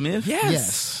Will Smith.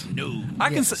 Yes. No. I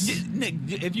can. Yes. See, Nick,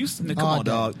 if you come All on,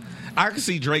 day. dog. I can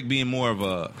see Drake being more of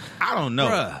a. I don't know.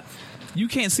 Bruh, you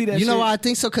can't see that. You know shit. why I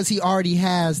think so? Because he already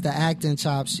has the acting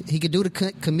chops. He could do the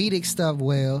comedic stuff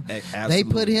well. They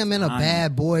put him in a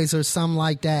Bad Boys or something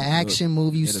like that action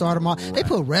movie. You start him off. They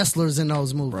put wrestlers in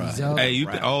those movies. Yo. Hey,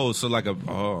 so like a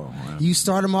You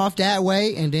start him off that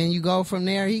way, and then you go from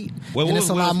there. And it's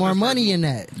a lot more money in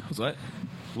that. What?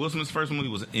 Will Smith's first movie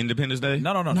was Independence Day.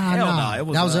 No. Nah. It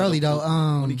was, that was early though.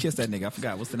 When he kissed that nigga, I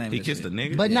forgot what's the name. He of kissed a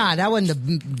nigga. But that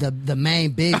wasn't the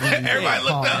main big one. Everybody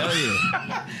looked up.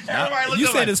 Everybody looked You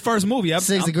up said like, his first movie.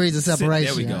 6 Degrees of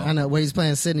Separation. There we go. I know where he's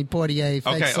playing Sidney Poitier.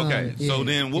 Fake son. Okay. Yeah, So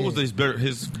then, what was his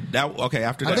that? Okay,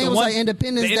 after that, I think it was like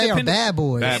Independence Day or Bad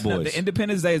Boys. Bad Boys. The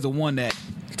Independence Day is the one that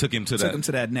took him to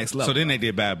that next level. So then they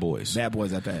did Bad Boys. Bad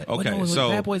Boys at that. Okay, was so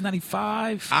Bad Boys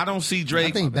 95. I don't see Drake.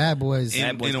 I think Bad Boys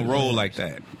in a role like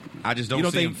that. I just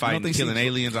don't see him fighting, killing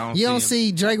aliens. You don't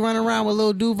see Drake running around with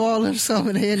Lil Duval or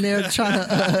something in there trying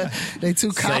to they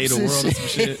 2 cops save the and world shit. or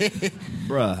some shit.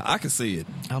 Bruh, I can see it.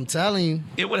 I'm telling you.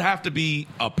 It would have to be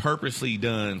a purposely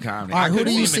done comedy. All right, who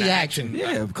couldn't do you him in see acting?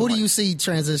 Yeah, who do you see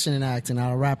transitioning acting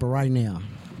out of rapper right now?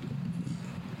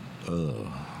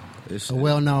 It's A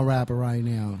well-known rapper right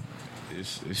now.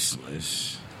 It's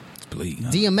bleak.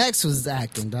 Huh? DMX was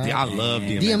acting, dog. Yeah, I love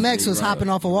DMX. DMX was hopping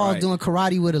off a wall doing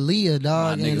karate with Aaliyah,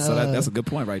 dog. My nigga, and, so that's a good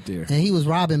point right there. And he was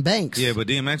robbing banks. Yeah, but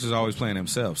DMX is always playing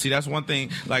himself. See, that's one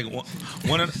thing. Like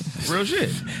one of the, real shit.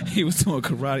 He was doing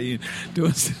karate and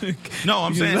doing. No,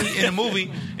 I'm saying in a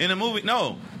movie.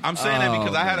 No, I'm saying that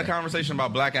because I had a man. conversation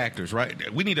about black actors.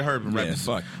 Right? We need to hurry up and wrap this.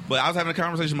 fuck. But I was having a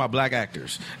conversation about black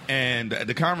actors, and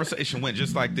the conversation went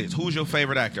just like this: who's your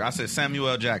favorite actor? I said Samuel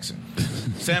L. Jackson.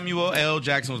 Samuel L.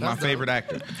 Jackson was my favorite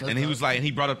actor, and he was like, and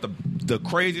he brought up the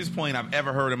craziest point I've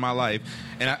ever heard in my life,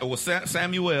 and it was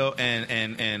Samuel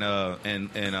and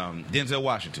Denzel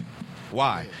Washington.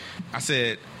 Why? I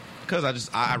said, because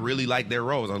I really like their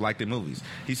roles. I like their movies.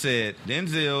 He said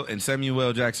Denzel and Samuel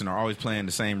L. Jackson are always playing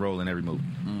the same role in every movie.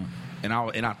 And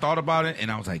I thought about it, and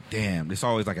I was like, damn, it's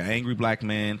always like an angry black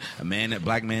man,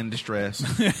 black man in distress.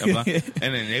 And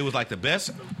then it was like the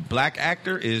best black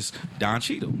actor is Don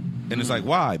Cheadle. And it's like,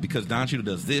 why? Because Don Cheadle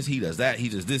does this, he does that, he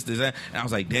does this, that. And I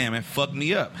was like, damn, it fucked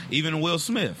me up. Even Will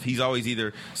Smith, he's always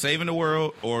either saving the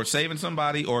world or saving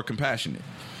somebody or compassionate.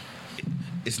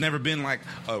 It's never been like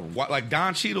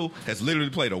Don Cheadle has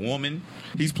literally played a woman.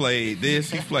 He's played this,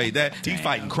 he's played that. He's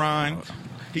fighting crime.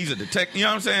 He's a detective. You know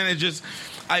what I'm saying?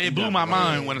 It blew my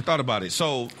mind when I thought about it.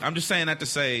 So I'm just saying that to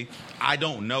say I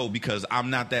don't know because I'm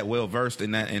not that well versed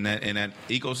in that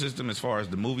ecosystem as far as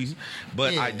the movies.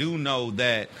 But I do know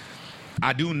that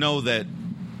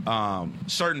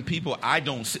certain people I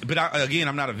don't see, but again,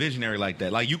 I'm not a visionary like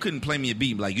that. Like, you couldn't play me a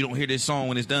beat like, you don't hear this song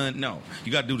when it's done. No,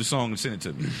 you got to do the song and send it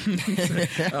to me.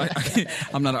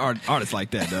 I'm not an artist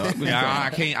like that, though. Yeah,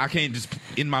 I can't just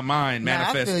in my mind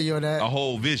manifest a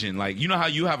whole vision. Like, you know how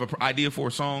you have an idea for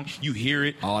a song, you hear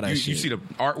it, all that shit. You see the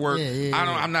artwork.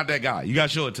 I'm not that guy. You got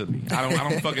to show it to me. I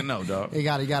don't fucking know, dog. You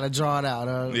got to draw it out.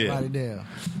 Write it down.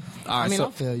 All right, I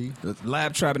feel you.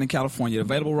 Labtrappin in California,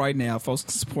 available right now. Folks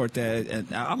can support that.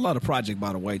 And I love the project,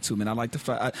 by the way, too, man. I like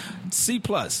the C+.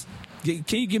 Can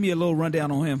you give me a little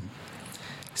rundown on him?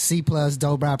 C+,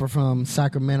 dope rapper from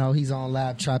Sacramento. He's on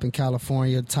Labtrappin,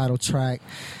 California, title track.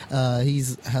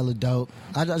 He's hella dope.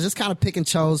 I just kind of pick and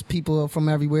chose people from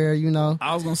everywhere, you know.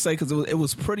 I was gonna say because it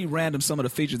was pretty random some of the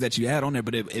features that you had on there,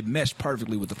 but it meshed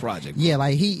perfectly with the project. Yeah,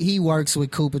 like he works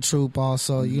with CoopaTroop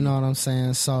also, you know what I'm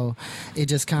saying? So it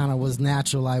just kind of was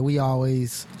natural. Like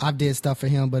I did stuff for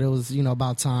him, but it was, you know,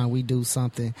 about time we do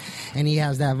something. And he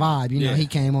has that vibe, you know. He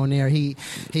came on there, he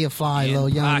a fly little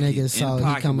young nigga, so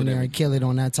he come in there and kill it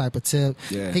on that type of tip.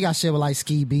 Yeah. He got shit with like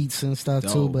ski beats and stuff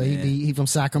too, but he from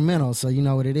Sacramento, so you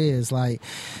know what it is. Like,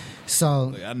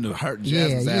 so I knew Hurt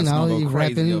yeah, you know, he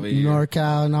repping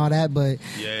NorCal and all that, but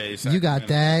you got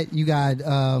that. You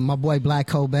got my boy Black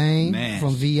Cobain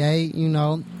from VA, you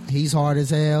know. He's hard as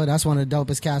hell. That's one of the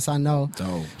dopest cats I know.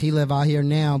 Dope. He live out here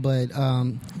now, but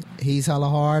he's hella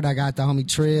hard. I got the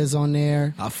homie Prez on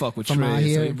there. I fuck with from Prez. out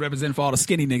here. So he representing for all the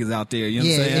skinny niggas out there. You know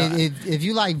what I'm saying? If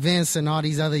you like Vince and all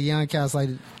these other young cats, like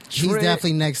he's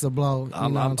definitely next to blow. You know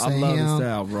what I'm saying? I love his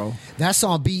style, bro. That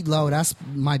song Beat Low, that's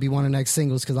might be one of the next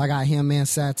singles because I got him and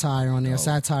Satire on there.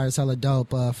 Satire is hella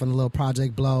dope from the little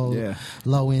Project Blow,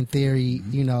 Low End Theory,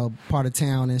 you know, part of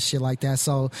town and shit like that.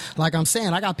 So, like I'm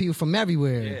saying, I got people from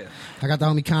everywhere. Yeah. I got the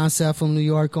homie Concept from New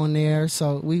York on there.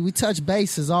 So we touch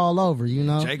bases all over, you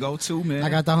know. Jago too, man. I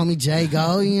got the homie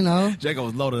Jago, you know. Jago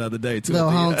was loaded the other day too.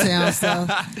 Little hometown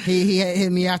stuff. He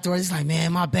hit me afterwards. He's like,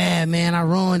 man, my bad, man. I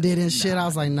ruined it and shit. I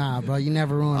was like, nah, bro, you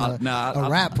never ruined a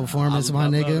rap performance, my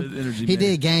nigga. Energy, he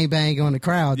did gangbang on the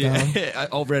crowd, though. Yeah,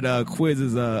 over at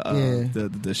Quiz's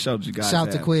the show that you guys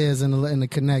Shout to Quiz and the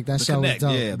Connect. That show was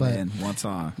dope. Yeah, but, man, one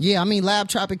time. Yeah, I mean,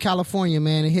 Labtrappin California,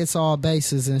 man, it hits all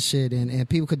bases and shit, and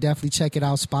people could definitely check it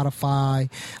out. Spotify,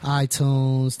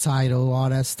 iTunes, Tidal, all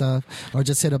that stuff, or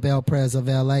just hit up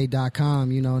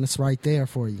LPrezofLA.com, you know, and it's right there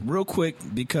for you. Real quick,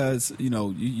 because you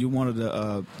know you're one of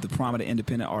the prominent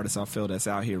independent artists I feel that's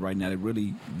out here right now. That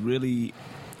really,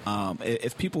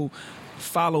 if people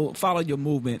follow your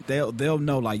movement, they'll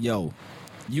know like, yo,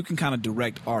 you can kind of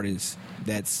direct artists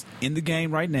that's in the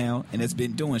game right now and that's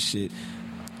been doing shit.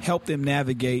 Help them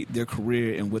navigate their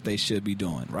career and what they should be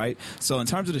doing, right? So in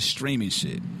terms of the streaming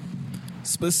shit,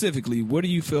 specifically, what do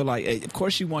you feel like? Of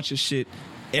course, you want your shit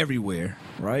everywhere,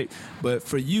 right? But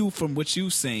for you, from what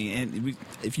you've seen, and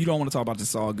if you don't want to talk about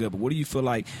this, all good, but what do you feel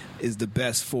like is the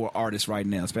best for artists right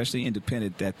now, especially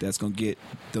independent, that's going to get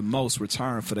the most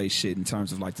return for their shit in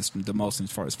terms of like the most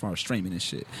as far as streaming and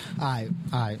shit? All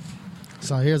right.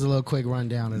 So here's a little quick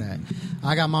rundown of that.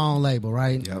 I got my own label,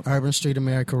 right? Yep. Urban Street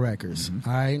America Records,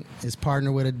 all right? It's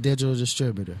partnered with a digital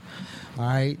distributor, all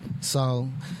right? So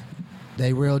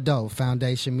they real dope.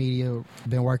 Foundation Media,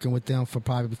 been working with them for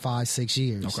probably 5-6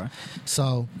 years. Okay.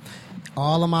 So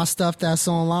all of my stuff that's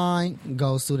online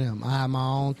goes through them. I have my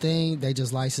own thing. They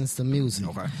just license the music.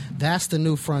 Okay. That's the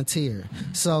new frontier.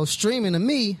 So streaming to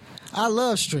me, I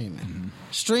love streaming.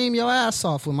 Stream your ass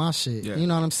off with my shit. Yeah. You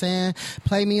know what I'm saying?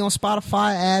 Play me on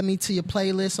Spotify, add me to your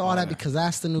playlist, all that, because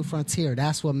that's the new frontier.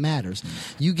 That's what matters.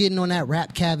 You getting on that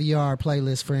Rap Caviar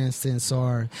playlist, for instance,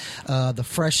 or the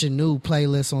Fresh and New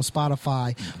playlist on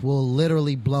Spotify will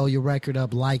literally blow your record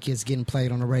up like it's getting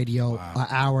played on the radio an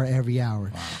hour every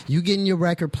hour. You getting your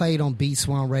record played on Beats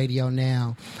One Radio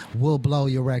now will blow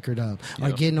your record up.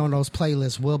 Or getting on those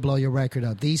playlists will blow your record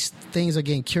up. These things are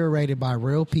getting curated by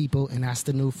real people, and that's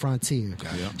the new frontier.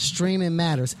 Yep. Streaming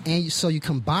matters, and so you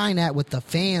combine that with the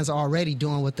fans already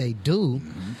doing what they do.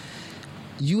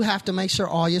 You have to make sure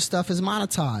all your stuff is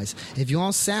monetized. If you're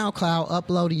on SoundCloud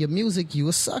uploading your music, you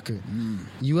a sucker.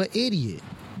 You an idiot.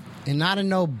 And not in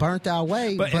no burnt out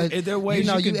way, but is there ways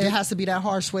you know, it has to be that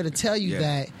harsh way to tell you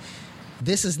that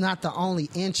this is not the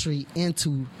only entry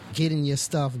into getting your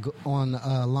stuff on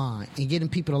line and getting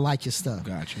people to like your stuff.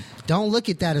 Gotcha. Don't look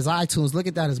at that as iTunes. Look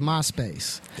at that as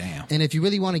MySpace. Damn. And if you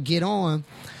really want to get on,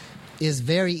 it's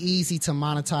very easy to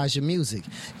monetize your music.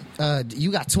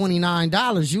 You got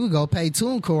 $29, you would go pay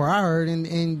TuneCore, I heard,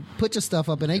 and put your stuff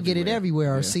up, and they get it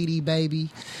everywhere. Or CD Baby.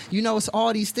 You know, it's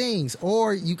all these things.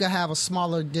 Or you could have a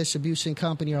smaller distribution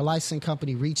company or licensing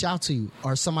company reach out to you,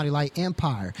 or somebody like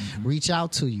Empire reach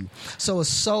out to you. So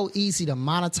it's so easy to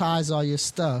monetize all your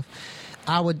stuff.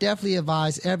 I would definitely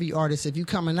advise every artist, if you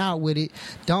coming out with it,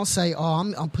 don't say, oh,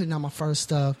 I'm putting out my first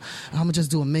stuff, I'm going to just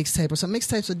do a mixtape or something.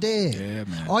 Mixtapes are dead. Yeah,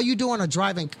 man. All you doing are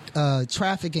driving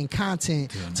traffic and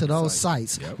content to those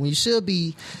sites. Yep. When you should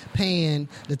be paying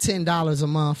the $10 a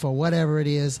month or whatever it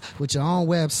is with your own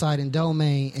website and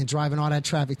domain and driving all that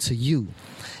traffic to you.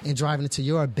 and driving it to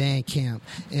your Bandcamp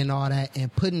and all that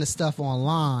and putting the stuff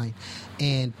online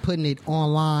and putting it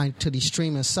online to these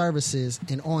streaming services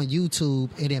and on YouTube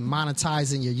and then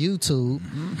monetizing your YouTube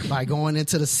by going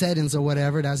into the settings or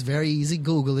whatever. That's very easy.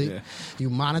 Google it. Yeah. You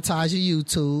monetize your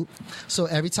YouTube. So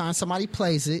every time somebody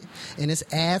plays it and it's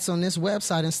ads on this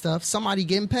website and stuff, somebody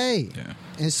getting paid. Yeah.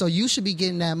 And so you should be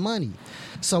getting that money.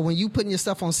 So when you putting your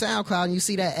stuff on SoundCloud and you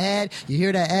see that ad, you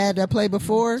hear that ad that played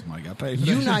before, somebody got paid for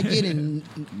you're that. not getting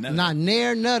not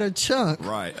near another chunk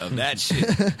of that shit.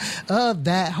 Of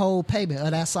that whole payment, of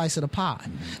that slice of the pie.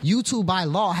 YouTube by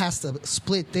law has to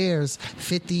split theirs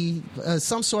 50,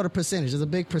 some sort of percentage. There's a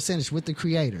big percentage with the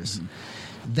creators.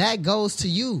 That goes to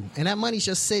you, and that money's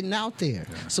just sitting out there.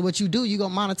 Yeah. So what you do, you go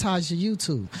monetize your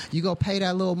YouTube. You go pay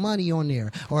that little money on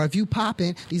there. Or if you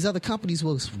poppin', these other companies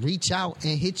will reach out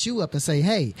and hit you up and say,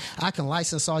 hey, I can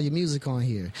license all your music on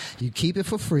here. You keep it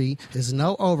for free. There's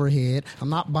no overhead.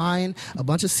 I'm not buying a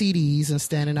bunch of CDs and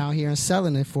standing out here and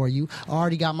selling it for you. I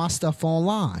already got my stuff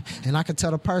online. And I can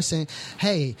tell the person,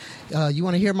 hey, you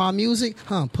want to hear my music?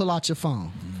 Pull out your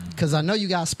phone. Because I know you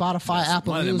got Spotify,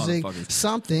 Apple Music,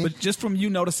 something. But just from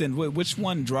you noticing, which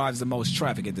one drives the most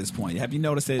traffic at this point? Have you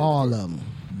noticed it? All of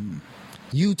them.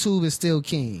 YouTube is still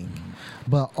king,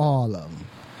 but all of them.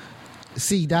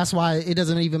 See, that's why it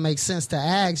doesn't even make sense to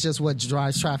ask just what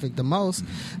drives traffic the most,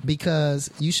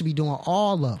 because you should be doing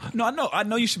all of them. No, I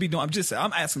know you should be doing.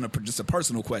 I'm asking just a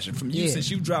personal question from you. Since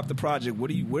you dropped the project,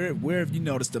 where have you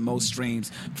noticed the most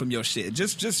streams from your shit?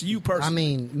 Just you personally. I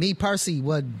mean, me personally,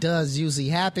 what does usually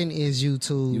happen is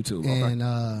YouTube and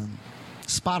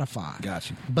Spotify. Got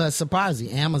you. But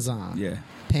surprisingly, Amazon,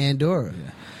 Pandora.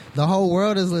 Yeah. The whole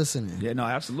world is listening. Yeah, no,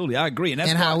 absolutely. I agree. And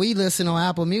how we listen on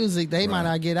Apple Music, they might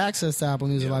not get access to Apple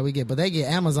Music like we get, but they get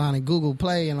Amazon and Google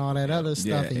Play and all that other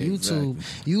stuff. And YouTube.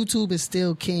 Exactly. YouTube is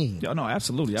still king. Yeah, no,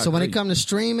 absolutely. So when it comes to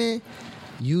streaming,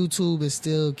 YouTube is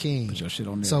still king. Put your shit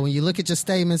on there. So when you look at your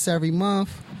statements every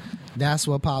month, that's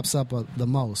what pops up the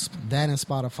most. That and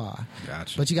Spotify.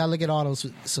 Gotcha. But you got to look at all those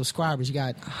subscribers. You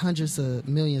got hundreds of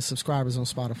millions of subscribers on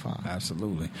Spotify.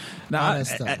 Absolutely. Now, I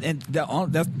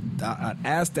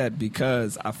asked that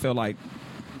because I feel like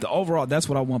the overall, that's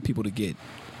what I want people to get.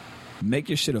 Make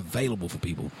your shit available for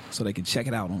people so they can check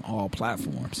it out on all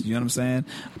platforms. You know what I'm saying?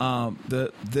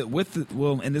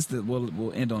 We'll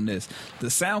end on this. The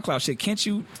SoundCloud shit. Can't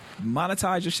you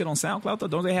monetize your shit on SoundCloud though?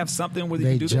 Don't they have something where you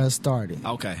can do that? They just started.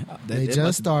 Okay, they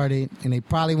just started, and they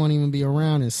probably won't even be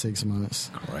around in 6 months.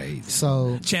 Crazy.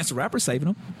 So Chance the Rapper saving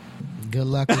them. Good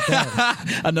luck with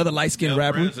that. Another light-skinned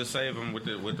rapper. Prez to save him with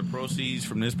the proceeds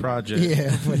from this project.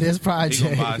 Yeah, for this project. He's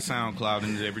going to buy SoundCloud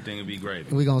and everything will be great.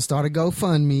 We're going to start a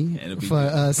GoFundMe for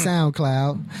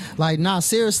SoundCloud. Like,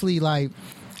 seriously, like,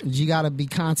 you got to be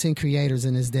content creators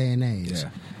in this day and age. Yeah.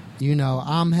 You know,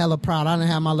 I'm hella proud. I done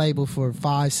had my label for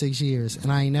 5-6 years, and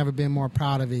I ain't never been more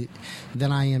proud of it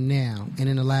than I am now and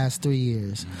in the last 3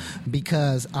 years,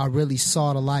 because I really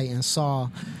saw the light and saw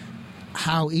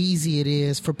how easy it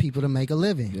is for people to make a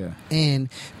living. Yeah. And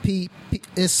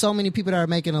there's so many people that are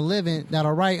making a living that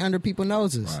are right under people's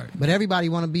noses. Right. But everybody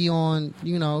want to be on,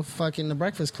 fucking the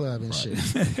Breakfast Club and shit.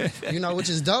 Which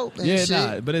is dope and shit.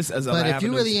 Nah, but if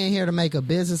you really ain't here to make a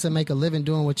business and make a living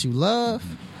doing what you love,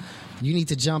 you need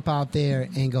to jump out there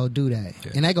and go do that.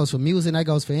 Yeah. And that goes for music, that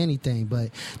goes for anything.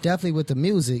 But definitely with the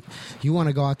music, you want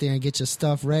to go out there and get your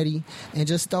stuff ready and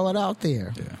just throw it out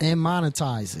there and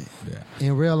monetize it. Yeah.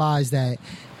 And realize that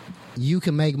you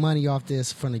can make money off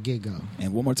this from the get-go.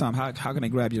 And one more time, how can they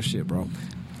grab your shit, bro?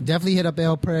 Definitely hit up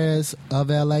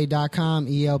elprezofla.com,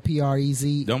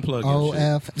 ELPREZ. Don't plug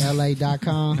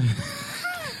OFLA.com.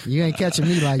 You ain't catching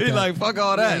me like that. He's like, fuck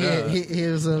all that. He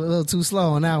was a little too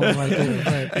slow on that one right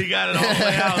there. He got it all the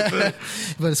way out.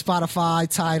 But Spotify,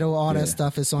 Tidal, all that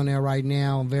stuff is on there right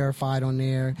now. I'm verified on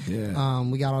there. Yeah.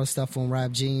 We got all the stuff on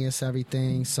Rap Genius,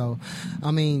 everything. So,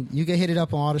 you can hit it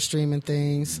up on all the streaming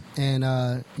things. And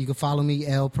you can follow me,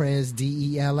 Prez,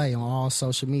 DELA, on all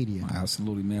social media.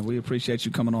 Absolutely, man. We appreciate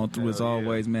you coming on through as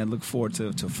always, man. Look forward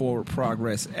to forward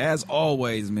progress. As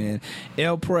always, man.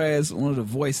 Prez, one of the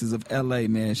voices of LA,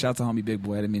 man. Shout out to homie Big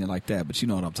Boy. I didn't mean it like that, but you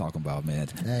know what I'm talking about, man.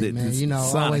 Hey, man,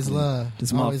 always love.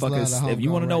 This motherfucker. If you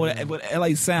want to know what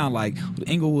LA sound like, what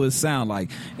Inglewood sound like,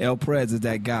 Prez is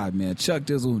that guy, man. Chuck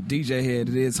Dizzle, DJ Hed.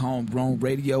 It is Homegrown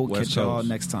Radio. We'll catch y'all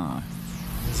next time.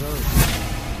 Yes, sir.